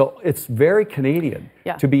 So it's very Canadian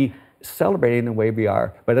to be celebrating the way we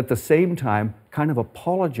are, but at the same time, kind of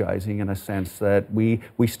apologizing in a sense that we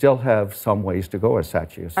still have some ways to go, as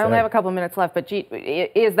Shachia said. I only have a couple of minutes left, but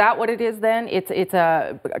is that what it is then? It's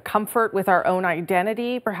a comfort with our own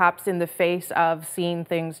identity, perhaps in the face of seeing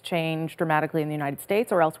things change dramatically in the United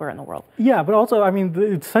States or elsewhere in the world? Yeah, but also, I mean,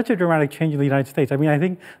 it's such a dramatic change in the United States. I mean, I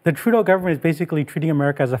think the Trudeau government is basically treating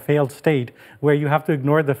America as a failed state, where you have to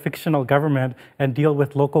ignore the fictional government and deal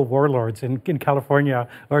with local warlords in California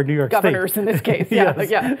or New York State. Governors in this case,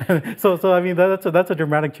 So I mean, that's a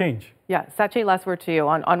dramatic change. Yeah, Sachi, last word to you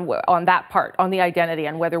on that part, on the identity,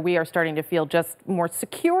 and whether we are starting to feel just more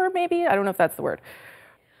secure, maybe? I don't know if that's the word.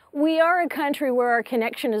 We are a country where our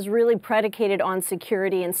connection is really predicated on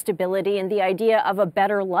security and stability and the idea of a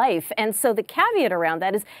better life. And so the caveat around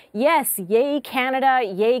that is, yes, yay Canada,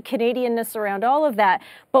 yay Canadianness around all of that.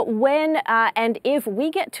 But when and if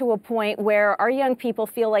we get to a point where our young people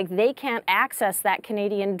feel like they can't access that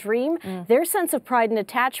Canadian dream, their sense of pride and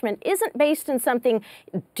attachment isn't based in something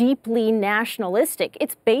deeply nationalistic.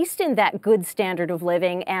 It's based in that good standard of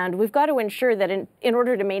living. And we've got to ensure that in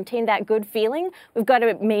order to maintain that good feeling, we've got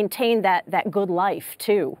to maintain that good life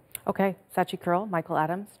too. Okay, Sachi Curl, Michael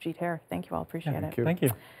Adams, Jeet Hare, thank you all, appreciate it. Thank you.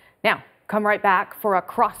 Now, come right back for a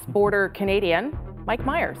cross-border Canadian, Mike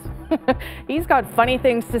Myers. He's got funny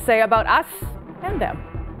things to say about us and them.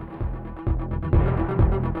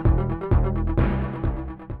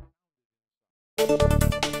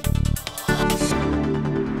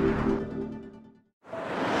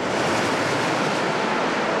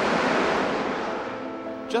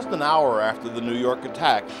 Just an hour after the New York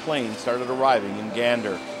attack, planes started arriving in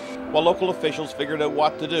Gander. While local officials figured out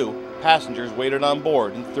what to do, passengers waited on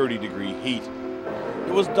board in 30-degree heat.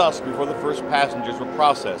 It was dusk before the first passengers were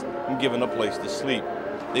processed and given a place to sleep.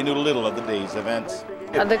 They knew little of the day's events.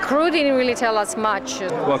 The crew didn't really tell us much.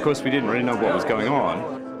 Well, of course, we didn't really know what was going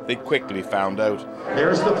on. They quickly found out.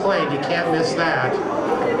 There's the plane, you can't miss that.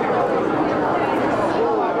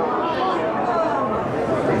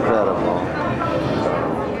 Incredible.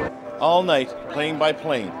 All night, plane by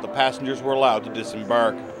plane, the passengers were allowed to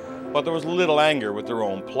disembark. But there was little anger with their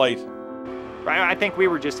own plight. I think we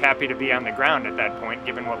were just happy to be on the ground at that point,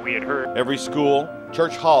 given what we had heard. Every school,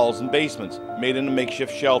 church halls, and basements made into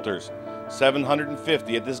makeshift shelters.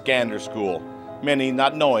 750 at this Gander school, many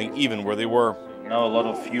not knowing even where they were. Now a lot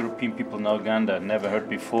of European people know Gander, never heard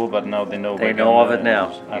before, but now they know. They know of it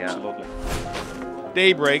now. Absolutely.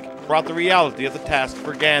 Daybreak brought the reality of the task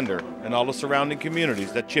for Gander and all the surrounding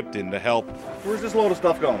communities that chipped in to help. Where's this load of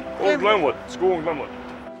stuff going? Old Glenwood, school in Glenwood.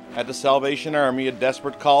 At the Salvation Army, a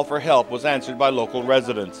desperate call for help was answered by local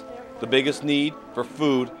residents. The biggest need for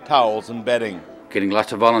food, towels, and bedding. Getting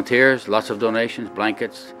lots of volunteers, lots of donations,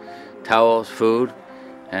 blankets, towels, food,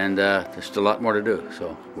 and there's still a lot more to do,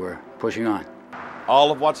 so we're pushing on. All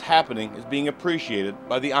of what's happening is being appreciated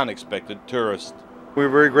by the unexpected tourist. We're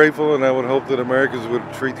very grateful, and I would hope that Americans would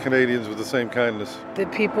treat Canadians with the same kindness. The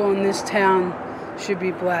people in this town should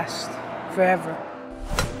be blessed forever.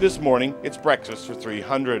 This morning, it's breakfast for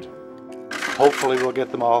 300. Hopefully we'll get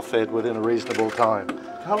them all fed within a reasonable time.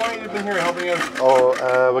 How long have you been here helping us?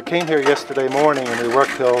 Oh, we came here yesterday morning and we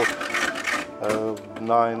worked till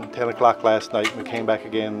 9, 10 o'clock last night, and we came back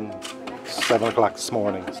again 7 o'clock this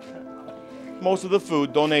morning. Most of the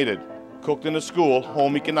food donated, cooked in a school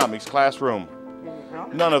home economics classroom.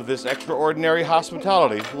 None of this extraordinary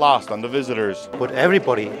hospitality lost on the visitors. But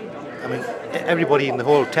everybody in the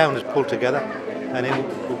whole town is pulled together, and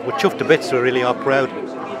we're chuffed to bits, so we're really all proud.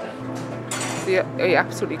 They're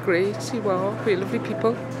absolutely great. You are very lovely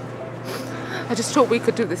people. I just hope we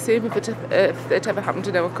could do the same if it ever happened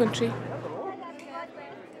in our country.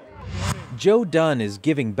 Joe Dunn is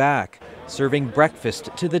giving back, serving breakfast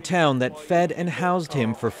to the town that fed and housed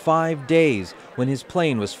him for 5 days when his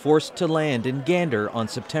plane was forced to land in Gander on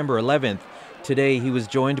September 11th. Today he was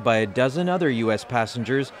joined by a dozen other U.S.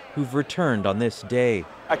 passengers who've returned on this day.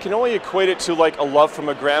 I can only equate it to like a love from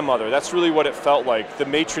a grandmother. That's really what it felt like. The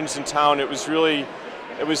matrons in town, it was their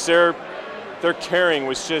caring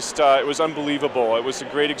was just, it was unbelievable. It was a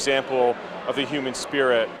great example of the human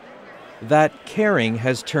spirit. That caring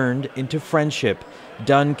has turned into friendship.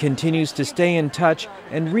 Dunn continues to stay in touch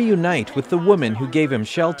and reunite with the woman who gave him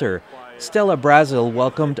shelter. Stella Brazil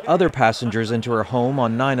welcomed other passengers into her home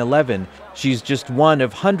on 9/11. She's just one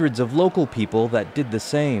of hundreds of local people that did the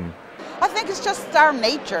same. I think it's just our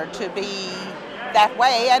nature to be that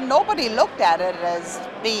way, and nobody looked at it as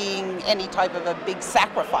being any type of a big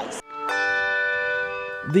sacrifice.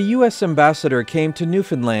 The U.S. ambassador came to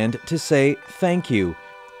Newfoundland to say thank you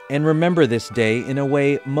and remember this day in a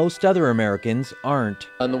way most other Americans aren't.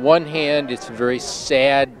 On the one hand, it's a very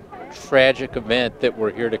sad, tragic event that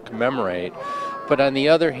we're here to commemorate. But on the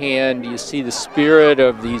other hand, you see the spirit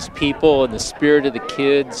of these people and the spirit of the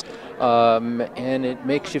kids, and it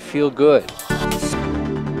makes you feel good.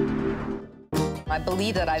 I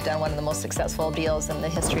believe that I've done one of the most successful deals in the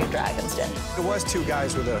history of Dragon's Den. There was 2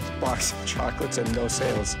 guys with a box of chocolates and no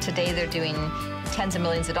sales. Today they're doing tens of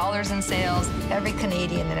millions of dollars in sales. Every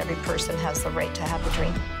Canadian and every person has the right to have a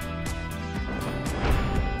dream.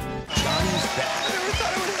 Johnny's back. I never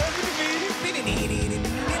thought it would happen to me.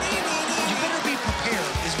 You better be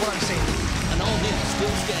prepared, is what I'm saying. An all-new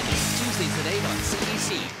Still Standing, Tuesdays at 8 on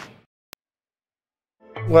CBC.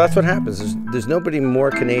 Well, that's what happens. There's nobody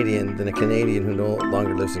more Canadian than a Canadian who no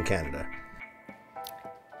longer lives in Canada.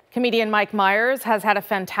 Comedian Mike Myers has had a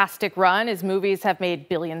fantastic run. His movies have made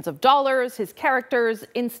billions of dollars, his characters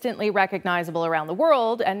instantly recognizable around the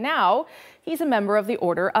world, and now he's a member of the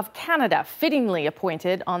Order of Canada, fittingly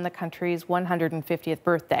appointed on the country's 150th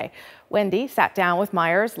birthday. Wendy sat down with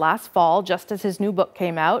Myers last fall just as his new book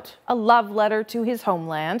came out, a love letter to his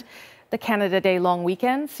homeland. The Canada Day long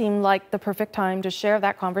weekend seemed like the perfect time to share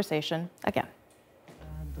that conversation again.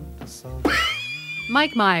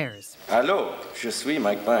 Mike Myers. Hello, je suis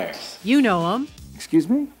Mike Myers. You know him. Excuse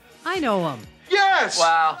me? I know him. Yes!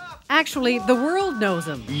 Wow. Actually, the world knows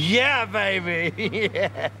him. Yeah, baby.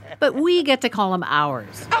 Yeah. But we get to call him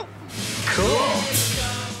ours. Oh, cool.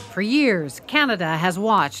 For years, Canada has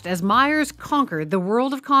watched as Myers conquered the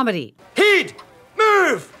world of comedy. Heed!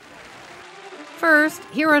 Move! First,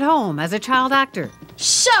 here at home as a child actor.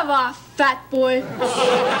 Shove off, fat boy.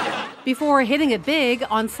 before hitting it big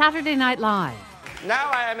on Saturday Night Live. Now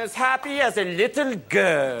I am as happy as a little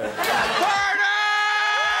girl.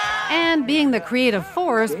 And being the creative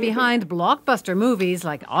force behind blockbuster movies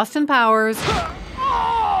like Austin Powers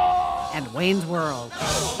and Wayne's World.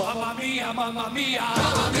 Mamma mia, mamma mia,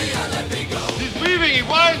 mamma mia, let me go. He's leaving, he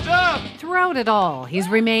winds up. Throughout it all, he's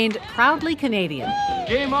remained proudly Canadian.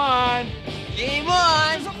 Game on. Game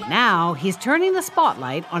on. Now he's turning the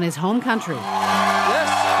spotlight on his home country.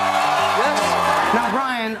 Now,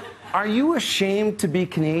 Brian, are you ashamed to be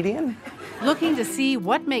Canadian? Looking to see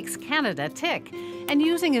what makes Canada tick and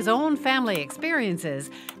using his own family experiences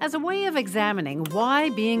as a way of examining why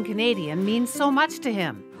being Canadian means so much to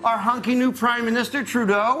him. Our hunky new Prime Minister,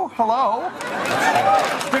 Trudeau. Hello.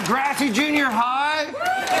 Degrassi Junior High.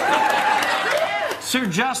 Sir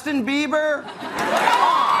Justin Bieber.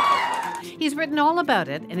 He's written all about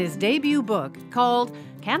it in his debut book called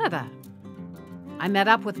Canada. I met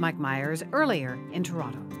up with Mike Myers earlier in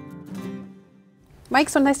Toronto. Mike,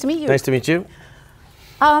 so nice to meet you. Nice to meet you.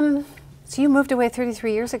 So you moved away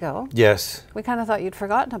 33 years ago. Yes. We kind of thought you'd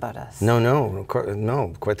forgotten about us. No,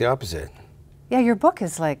 quite the opposite. Yeah, your book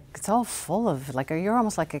is like, it's all full of, like, you're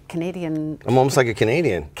almost like a Canadian. I'm almost like a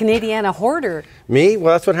Canadian. Canadiana hoarder. Me?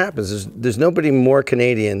 Well, that's what happens. There's nobody more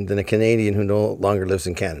Canadian than a Canadian who no longer lives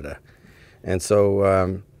in Canada. And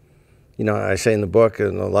so, you know, I say in the book,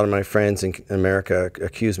 and a lot of my friends in America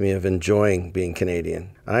accuse me of enjoying being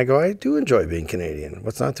Canadian. And I go, I do enjoy being Canadian.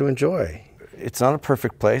 What's not to enjoy? It's not a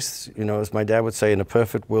perfect place. You know, as my dad would say, in a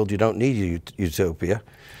perfect world, you don't need utopia.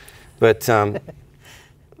 But,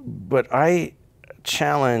 but I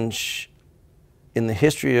challenge in the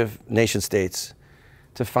history of nation states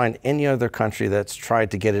to find any other country that's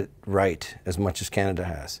tried to get it right as much as Canada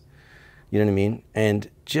has. You know what I mean? And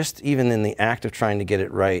just even in the act of trying to get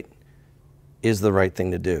it right is the right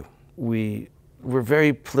thing to do. We're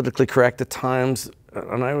very politically correct at times,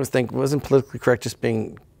 and I always think, wasn't politically correct just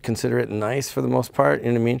being considerate and nice for the most part? You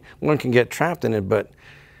know what I mean? One can get trapped in it, but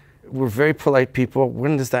we're very polite people.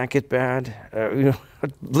 When does that get bad? You know,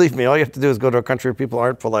 believe me, all you have to do is go to a country where people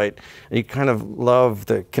aren't polite, and you kind of love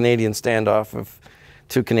the Canadian standoff of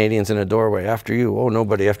two Canadians in a doorway. After you, oh,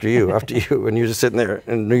 nobody after you, after you. And you're just sitting there.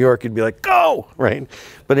 In New York, you'd be like, go, right?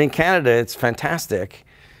 But in Canada, it's fantastic.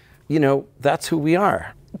 You know, that's who we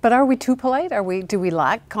are. But are we too polite? Do we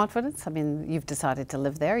lack confidence? I mean, you've decided to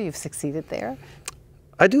live there. You've succeeded there.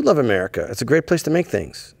 I do love America. It's a great place to make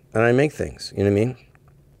things. And I make things, you know what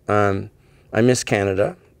I mean? I miss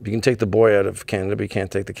Canada. You can take the boy out of Canada, but you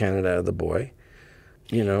can't take the Canada out of the boy.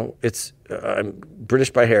 You know, I'm British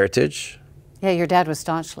by heritage. Yeah, your dad was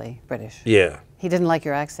staunchly British. Yeah. He didn't like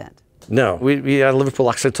your accent. No, we had a Liverpool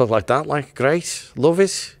accent, talk like that, like, great, love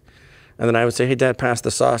it. And then I would say, hey, Dad, pass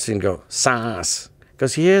the sauce. He'd go, sauce.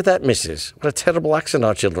 Because you hear that, missus? What a terrible accent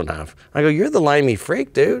our children have. I go, you're the limey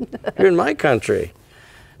freak, dude. You're in my country.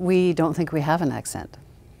 We don't think we have an accent.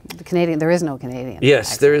 The Canadian, there is no Canadian Yes,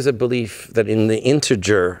 accent. there is a belief that in the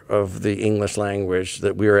integer of the English language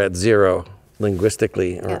that we are at zero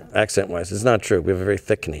linguistically or accent-wise. It's not true. We have a very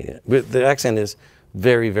thick Canadian. The accent is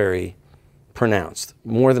very, very pronounced,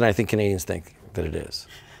 more than I think Canadians think that it is.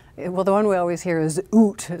 Well, the one we always hear is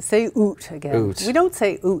oot. Say oot again. Oot. We don't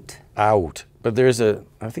say oot. Out. But there's I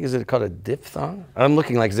think, is it called a diphthong? I'm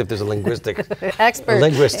looking like as if there's a linguistic expert. A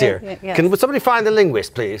linguist here. Yes. Can somebody find the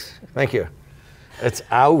linguist, please? Thank you. It's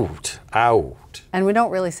out. And we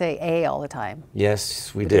don't really say a all the time.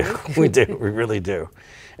 Yes, we do. We do. We really do.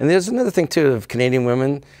 And there's another thing too of Canadian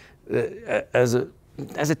women, as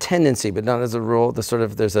a tendency, but not as a rule.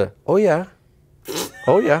 There's a oh yeah,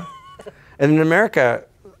 and in America,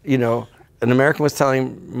 you know, an American was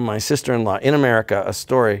telling my sister-in-law in America a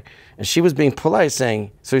story, and she was being polite, saying,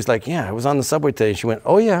 so he's like, yeah, I was on the subway today, and she went,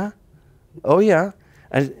 oh yeah,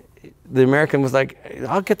 and the American was like,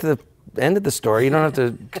 I'll get to the end of the story. You don't have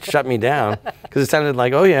to shut me down, because it sounded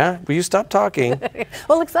like, oh yeah, will you stop talking?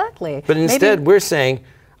 Well, exactly. But instead, we're saying,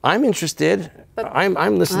 I'm interested.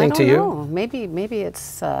 I'm listening to you. I don't know. Maybe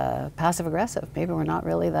it's passive aggressive. Maybe we're not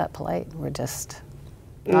really that polite. We're just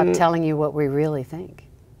not telling you what we really think.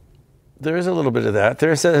 There is a little bit of that.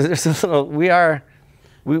 There's a little.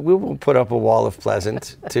 We will put up a wall of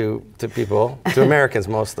pleasant to people, to Americans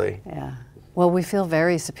mostly. Yeah. Well, we feel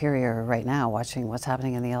very superior right now watching what's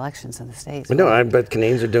happening in the elections in the States. No, I bet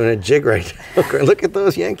Canadians are doing a jig right now. Look at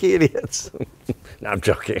those Yankee idiots. No, I'm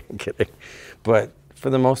joking. I'm kidding. But for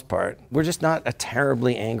the most part, we're just not a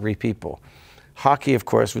terribly angry people. Hockey, of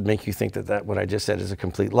course, would make you think that what I just said is a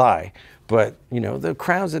complete lie. But, you know, the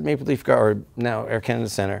crowds at Maple Leaf or now Air Canada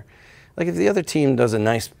Centre, like if the other team does a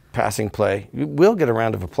nice passing play, we'll get a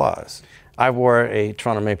round of applause. I wore a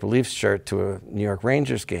Toronto Maple Leafs shirt to a New York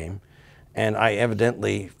Rangers game, And I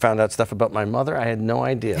evidently found out stuff about my mother I had no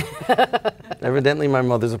idea. Evidently, my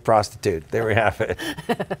mother's a prostitute. There we have it.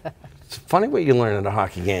 It's funny what you learn at a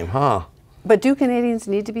hockey game, huh? But do Canadians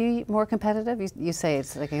need to be more competitive? You say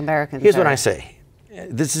it's like Americans. Here's what I say.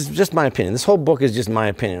 This is just my opinion. This whole book is just my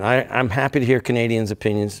opinion. I'm happy to hear Canadians'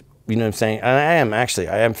 opinions. You know what I'm saying? And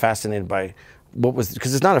I am fascinated by what was,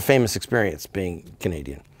 because it's not a famous experience being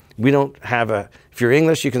Canadian. We don't have if you're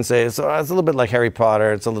English, you can say it's a little bit like Harry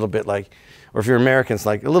Potter. It's a little bit like, or if you're American, it's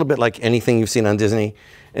like a little bit like anything you've seen on Disney.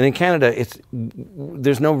 And in Canada,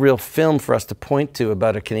 there's no real film for us to point to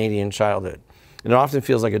about a Canadian childhood. It often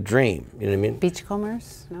feels like a dream, you know what I mean?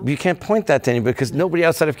 Beachcombers? No? You can't point that to anybody because nobody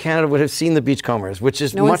outside of Canada would have seen the Beachcombers, which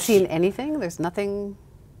is no one's seen anything? There's nothing?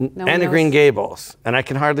 No Anne of Green Gables. And I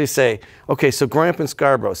can hardly say, okay, so growing up in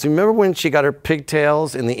Scarborough, so remember when she got her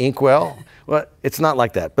pigtails in the inkwell? Well, it's not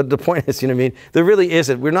like that. But the point is, you know what I mean? There really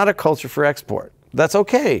isn't. We're not a culture for export. That's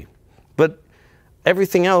okay. But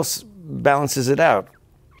everything else balances it out.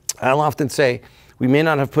 I'll often say, we may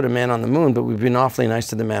not have put a man on the moon, but we've been awfully nice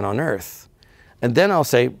to the man on Earth. And then I'll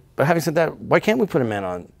say, but having said that, why can't we put a man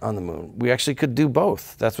on the moon? We actually could do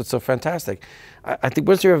both. That's what's so fantastic. I think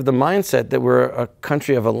once you have the mindset that we're a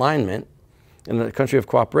country of alignment and a country of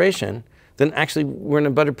cooperation, then actually we're in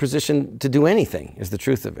a better position to do anything, is the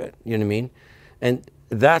truth of it. You know what I mean? And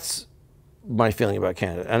that's my feeling about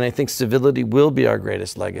Canada. And I think civility will be our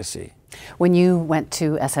greatest legacy. When you went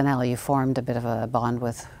to SNL, you formed a bit of a bond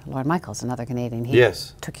with Lord Michaels, another Canadian. He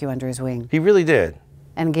Yes. took you under his wing. He really did.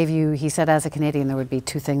 And gave you, he said as a Canadian there would be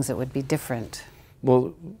two things that would be different.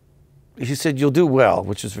 Well, he said, you'll do well,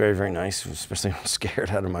 which is very, very nice, especially when I'm scared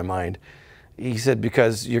out of my mind. He said,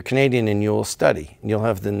 because you're Canadian and you'll study. And you'll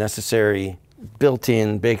have the necessary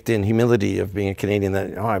built-in, baked-in humility of being a Canadian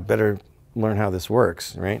that, oh, I better learn how this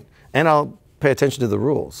works, right? And I'll pay attention to the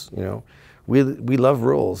rules, you know. We love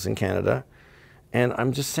rules in Canada. And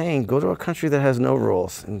I'm just saying, go to a country that has no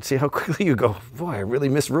rules and see how quickly you go, boy, I really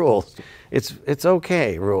miss rules. It's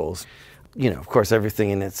okay, rules. You know, of course, everything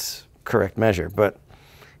in its correct measure. But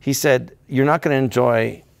he said, you're not going to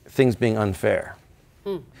enjoy things being unfair.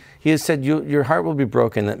 He has said, your heart will be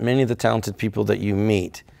broken that many of the talented people that you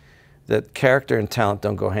meet, that character and talent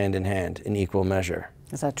don't go hand in hand in equal measure.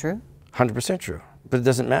 Is that true? 100% true. But it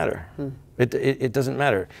doesn't matter. It doesn't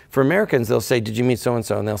matter. For Americans, they'll say, did you meet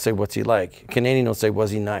so-and-so? And they'll say, what's he like? Canadian will say, was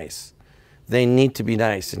he nice? They need to be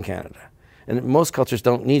nice in Canada. And most cultures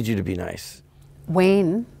don't need you to be nice.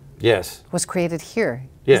 Wayne Yes. was created here.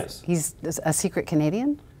 Yes. He's a secret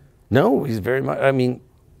Canadian? No, he's very much, I mean,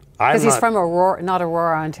 because he's from Aurora, not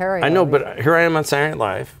Aurora, Ontario. I know, but here I am on Saturday Night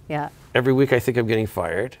Live. Yeah. Every week I think I'm getting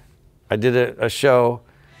fired. I did a show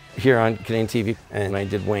here on Canadian TV, and I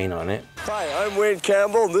did Wayne on it. Hi, I'm Wayne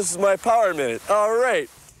Campbell, and this is my Power Minute. All right.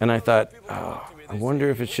 And I thought, oh, I wonder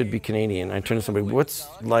if it should be Canadian. I turned to somebody, what's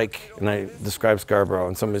like, and I describe Scarborough,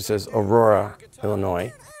 and somebody says Aurora,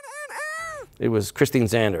 Illinois. It was Christine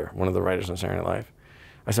Zander, one of the writers on Saturday Night Live.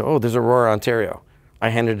 I said, oh, there's Aurora, Ontario. I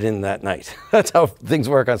handed it in that night. That's how things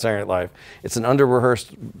work on Saturday Night Live. It's an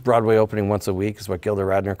under-rehearsed Broadway opening once a week, is what Gilda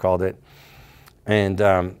Radner called it.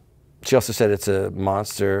 And she also said it's a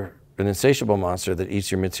monster, an insatiable monster that eats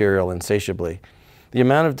your material insatiably. The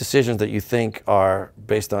amount of decisions that you think are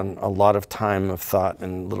based on a lot of time of thought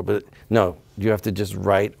and a little bit, no, you have to just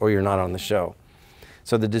write or you're not on the show.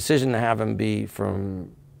 So the decision to have him be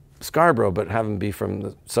from Scarborough, but have him be from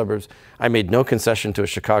the suburbs, I made no concession to a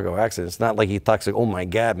Chicago accent. It's not like he talks like, oh my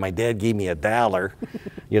God, my dad gave me $1.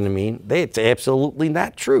 You know what I mean? It's absolutely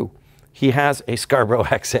not true. He has a Scarborough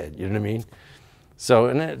accent, you know what I mean? So,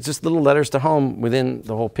 and it's just little letters to home within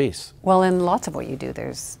the whole piece. Well, in lots of what you do,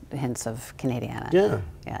 there's hints of Canadiana. Yeah.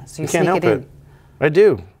 Yeah, so you can't help it. I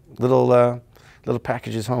do. Little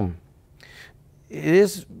packages home. It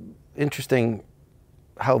is interesting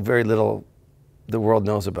how very little the world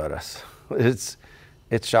knows about us. It's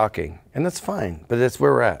shocking, and that's fine, but that's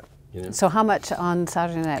where we're at. You know? So how much on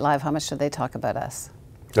Saturday Night Live, how much do they talk about us?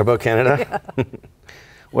 About Canada? Yeah.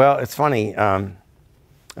 Well, it's funny.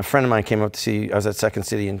 A friend of mine came up to see, I was at Second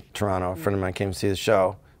City in Toronto, a friend of mine came to see the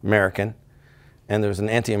show, American, and there was an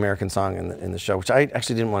anti-American song in the show, which I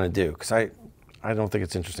actually didn't want to do, because I don't think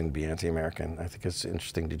it's interesting to be anti-American. I think it's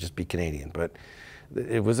interesting to just be Canadian, but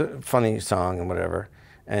it was a funny song and whatever,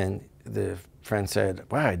 and the friend said,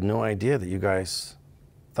 wow, I had no idea that you guys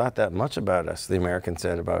thought that much about us, the American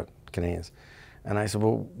said about Canadians. And I said,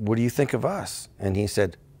 well, what do you think of us? And he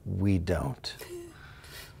said, we don't.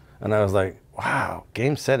 And I was like, wow,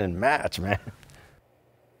 game, set, and match, man.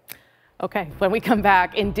 Okay, when we come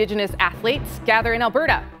back, Indigenous athletes gather in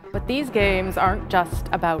Alberta. But these games aren't just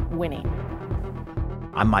about winning.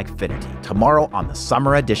 I'm Mike Finnerty. Tomorrow on the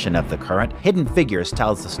summer edition of The Current, Hidden Figures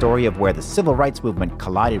tells the story of where the civil rights movement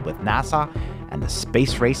collided with NASA and the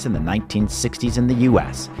space race in the 1960s in the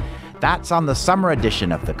U.S. That's on the summer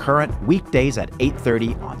edition of The Current, weekdays at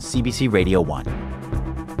 8:30 on CBC Radio 1.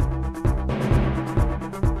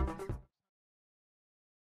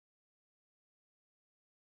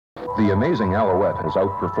 The amazing Alouette has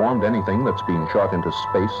outperformed anything that's been shot into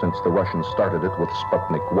space since the Russians started it with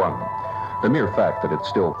Sputnik 1. The mere fact that it's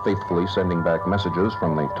still faithfully sending back messages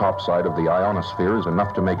from the top side of the ionosphere is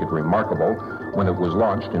enough to make it remarkable. When it was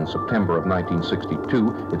launched in September of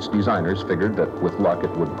 1962, its designers figured that with luck it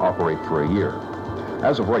would operate for a year.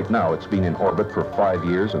 As of right now, it's been in orbit for 5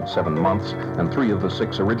 years and 7 months, and 3 of the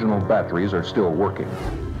 6 original batteries are still working.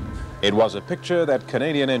 It was a picture that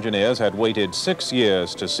Canadian engineers had waited 6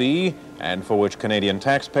 years to see, and for which Canadian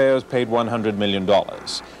taxpayers paid $100 million.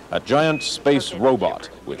 A giant space robot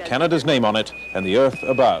with Canada's name on it and the Earth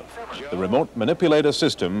above. The remote manipulator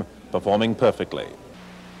system performing perfectly.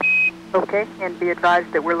 Okay, and be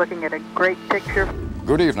advised that we're looking at a great picture.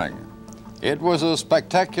 Good evening. It was a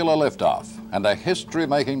spectacular liftoff and a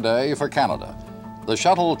history-making day for Canada. The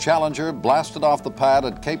shuttle Challenger blasted off the pad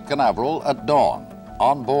at Cape Canaveral at dawn.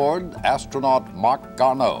 On board, astronaut Marc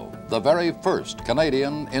Garneau, the very first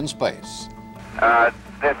Canadian in space.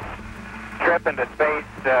 This trip into space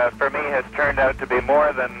for me has turned out to be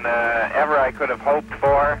more than ever I could have hoped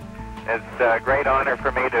for. It's a great honor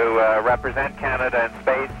for me to represent Canada in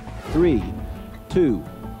space. 3, 2,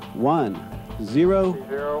 1,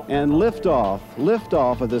 0, and liftoff.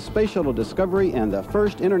 Liftoff of the Space Shuttle Discovery and the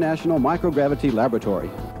first International Microgravity Laboratory.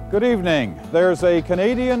 Good evening. There's a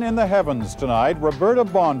Canadian in the heavens tonight, Roberta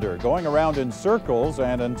Bonder, going around in circles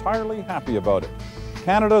and entirely happy about it.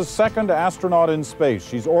 Canada's second astronaut in space.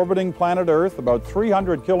 She's orbiting planet Earth about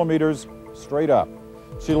 300 kilometers straight up.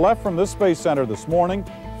 She left from this space center this morning,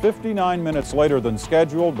 59 minutes later than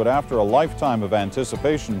scheduled, but after a lifetime of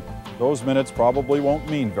anticipation, those minutes probably won't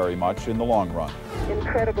mean very much in the long run.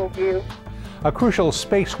 Incredible view. A crucial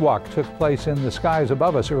spacewalk took place in the skies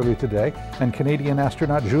above us early today, and Canadian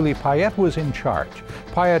astronaut Julie Payette was in charge.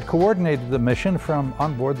 Payette coordinated the mission from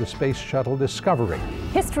onboard the Space Shuttle Discovery.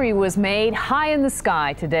 History was made high in the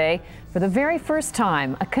sky today. For the very first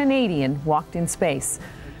time, a Canadian walked in space.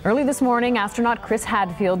 Early this morning, astronaut Chris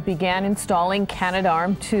Hadfield began installing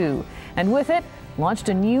Canadarm2, and with it, launched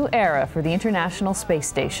a new era for the International Space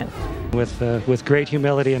Station. With great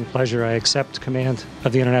humility and pleasure, I accept command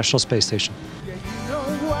of the International Space Station. You know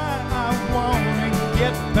why I wanna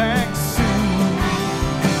get back soon.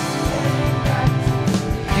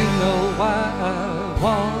 You know why I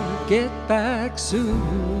wanna get back soon.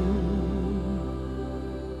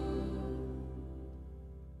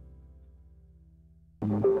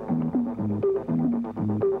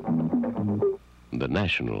 The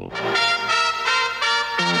National.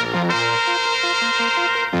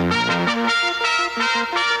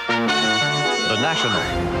 The National.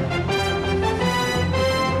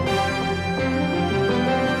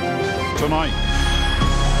 Tonight.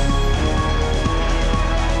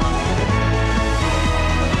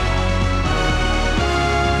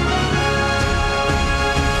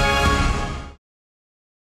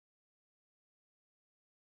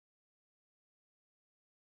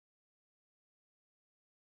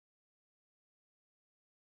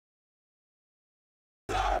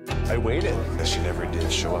 I waited because she never did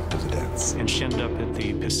show up to the dance. And she ended up at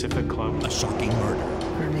the Pacific Club. A shocking murder.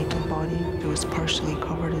 Her naked body, it was partially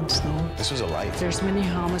covered in snow. This was a life. There's many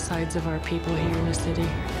homicides of our people here in the city.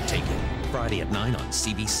 Taken, Friday at 9 on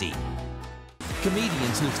CBC.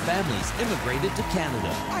 Comedians whose families immigrated to Canada.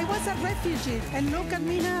 I was a refugee, and look at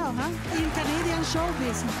me now, in Canadian show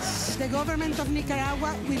business. The government of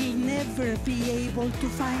Nicaragua will never be able to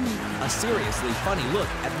find me. A seriously funny look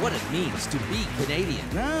at what it means to be Canadian.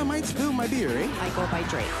 I might spill my beer, eh? I go by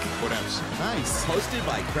Drake. What else? Nice. Hosted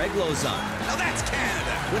by Craig Lozon. Now that's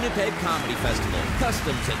Canada. Winnipeg Comedy Festival.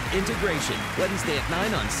 Customs and Integration. Wednesday at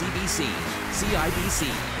 9 on CBC. CIBC.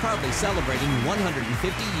 Proudly celebrating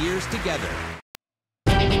 150 years together.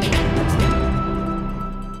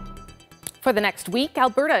 For the next week,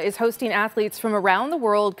 Alberta is hosting athletes from around the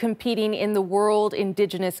world competing in the World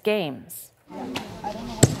Indigenous Games.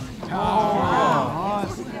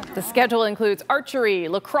 The schedule includes archery,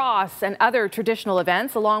 lacrosse, and other traditional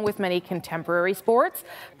events, along with many contemporary sports.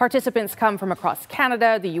 Participants come from across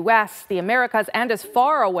Canada, the U.S., the Americas, and as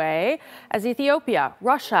far away as Ethiopia,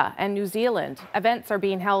 Russia, and New Zealand. Events are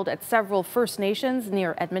being held at several First Nations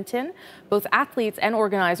near Edmonton. Both athletes and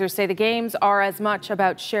organizers say the Games are as much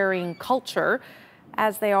about sharing culture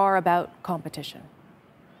as they are about competition.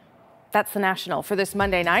 That's The National for this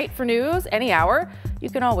Monday night. For news any hour, you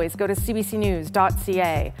can always go to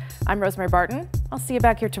cbcnews.ca. I'm Rosemary Barton. I'll see you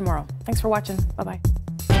back here tomorrow. Thanks for watching.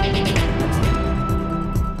 Bye-bye.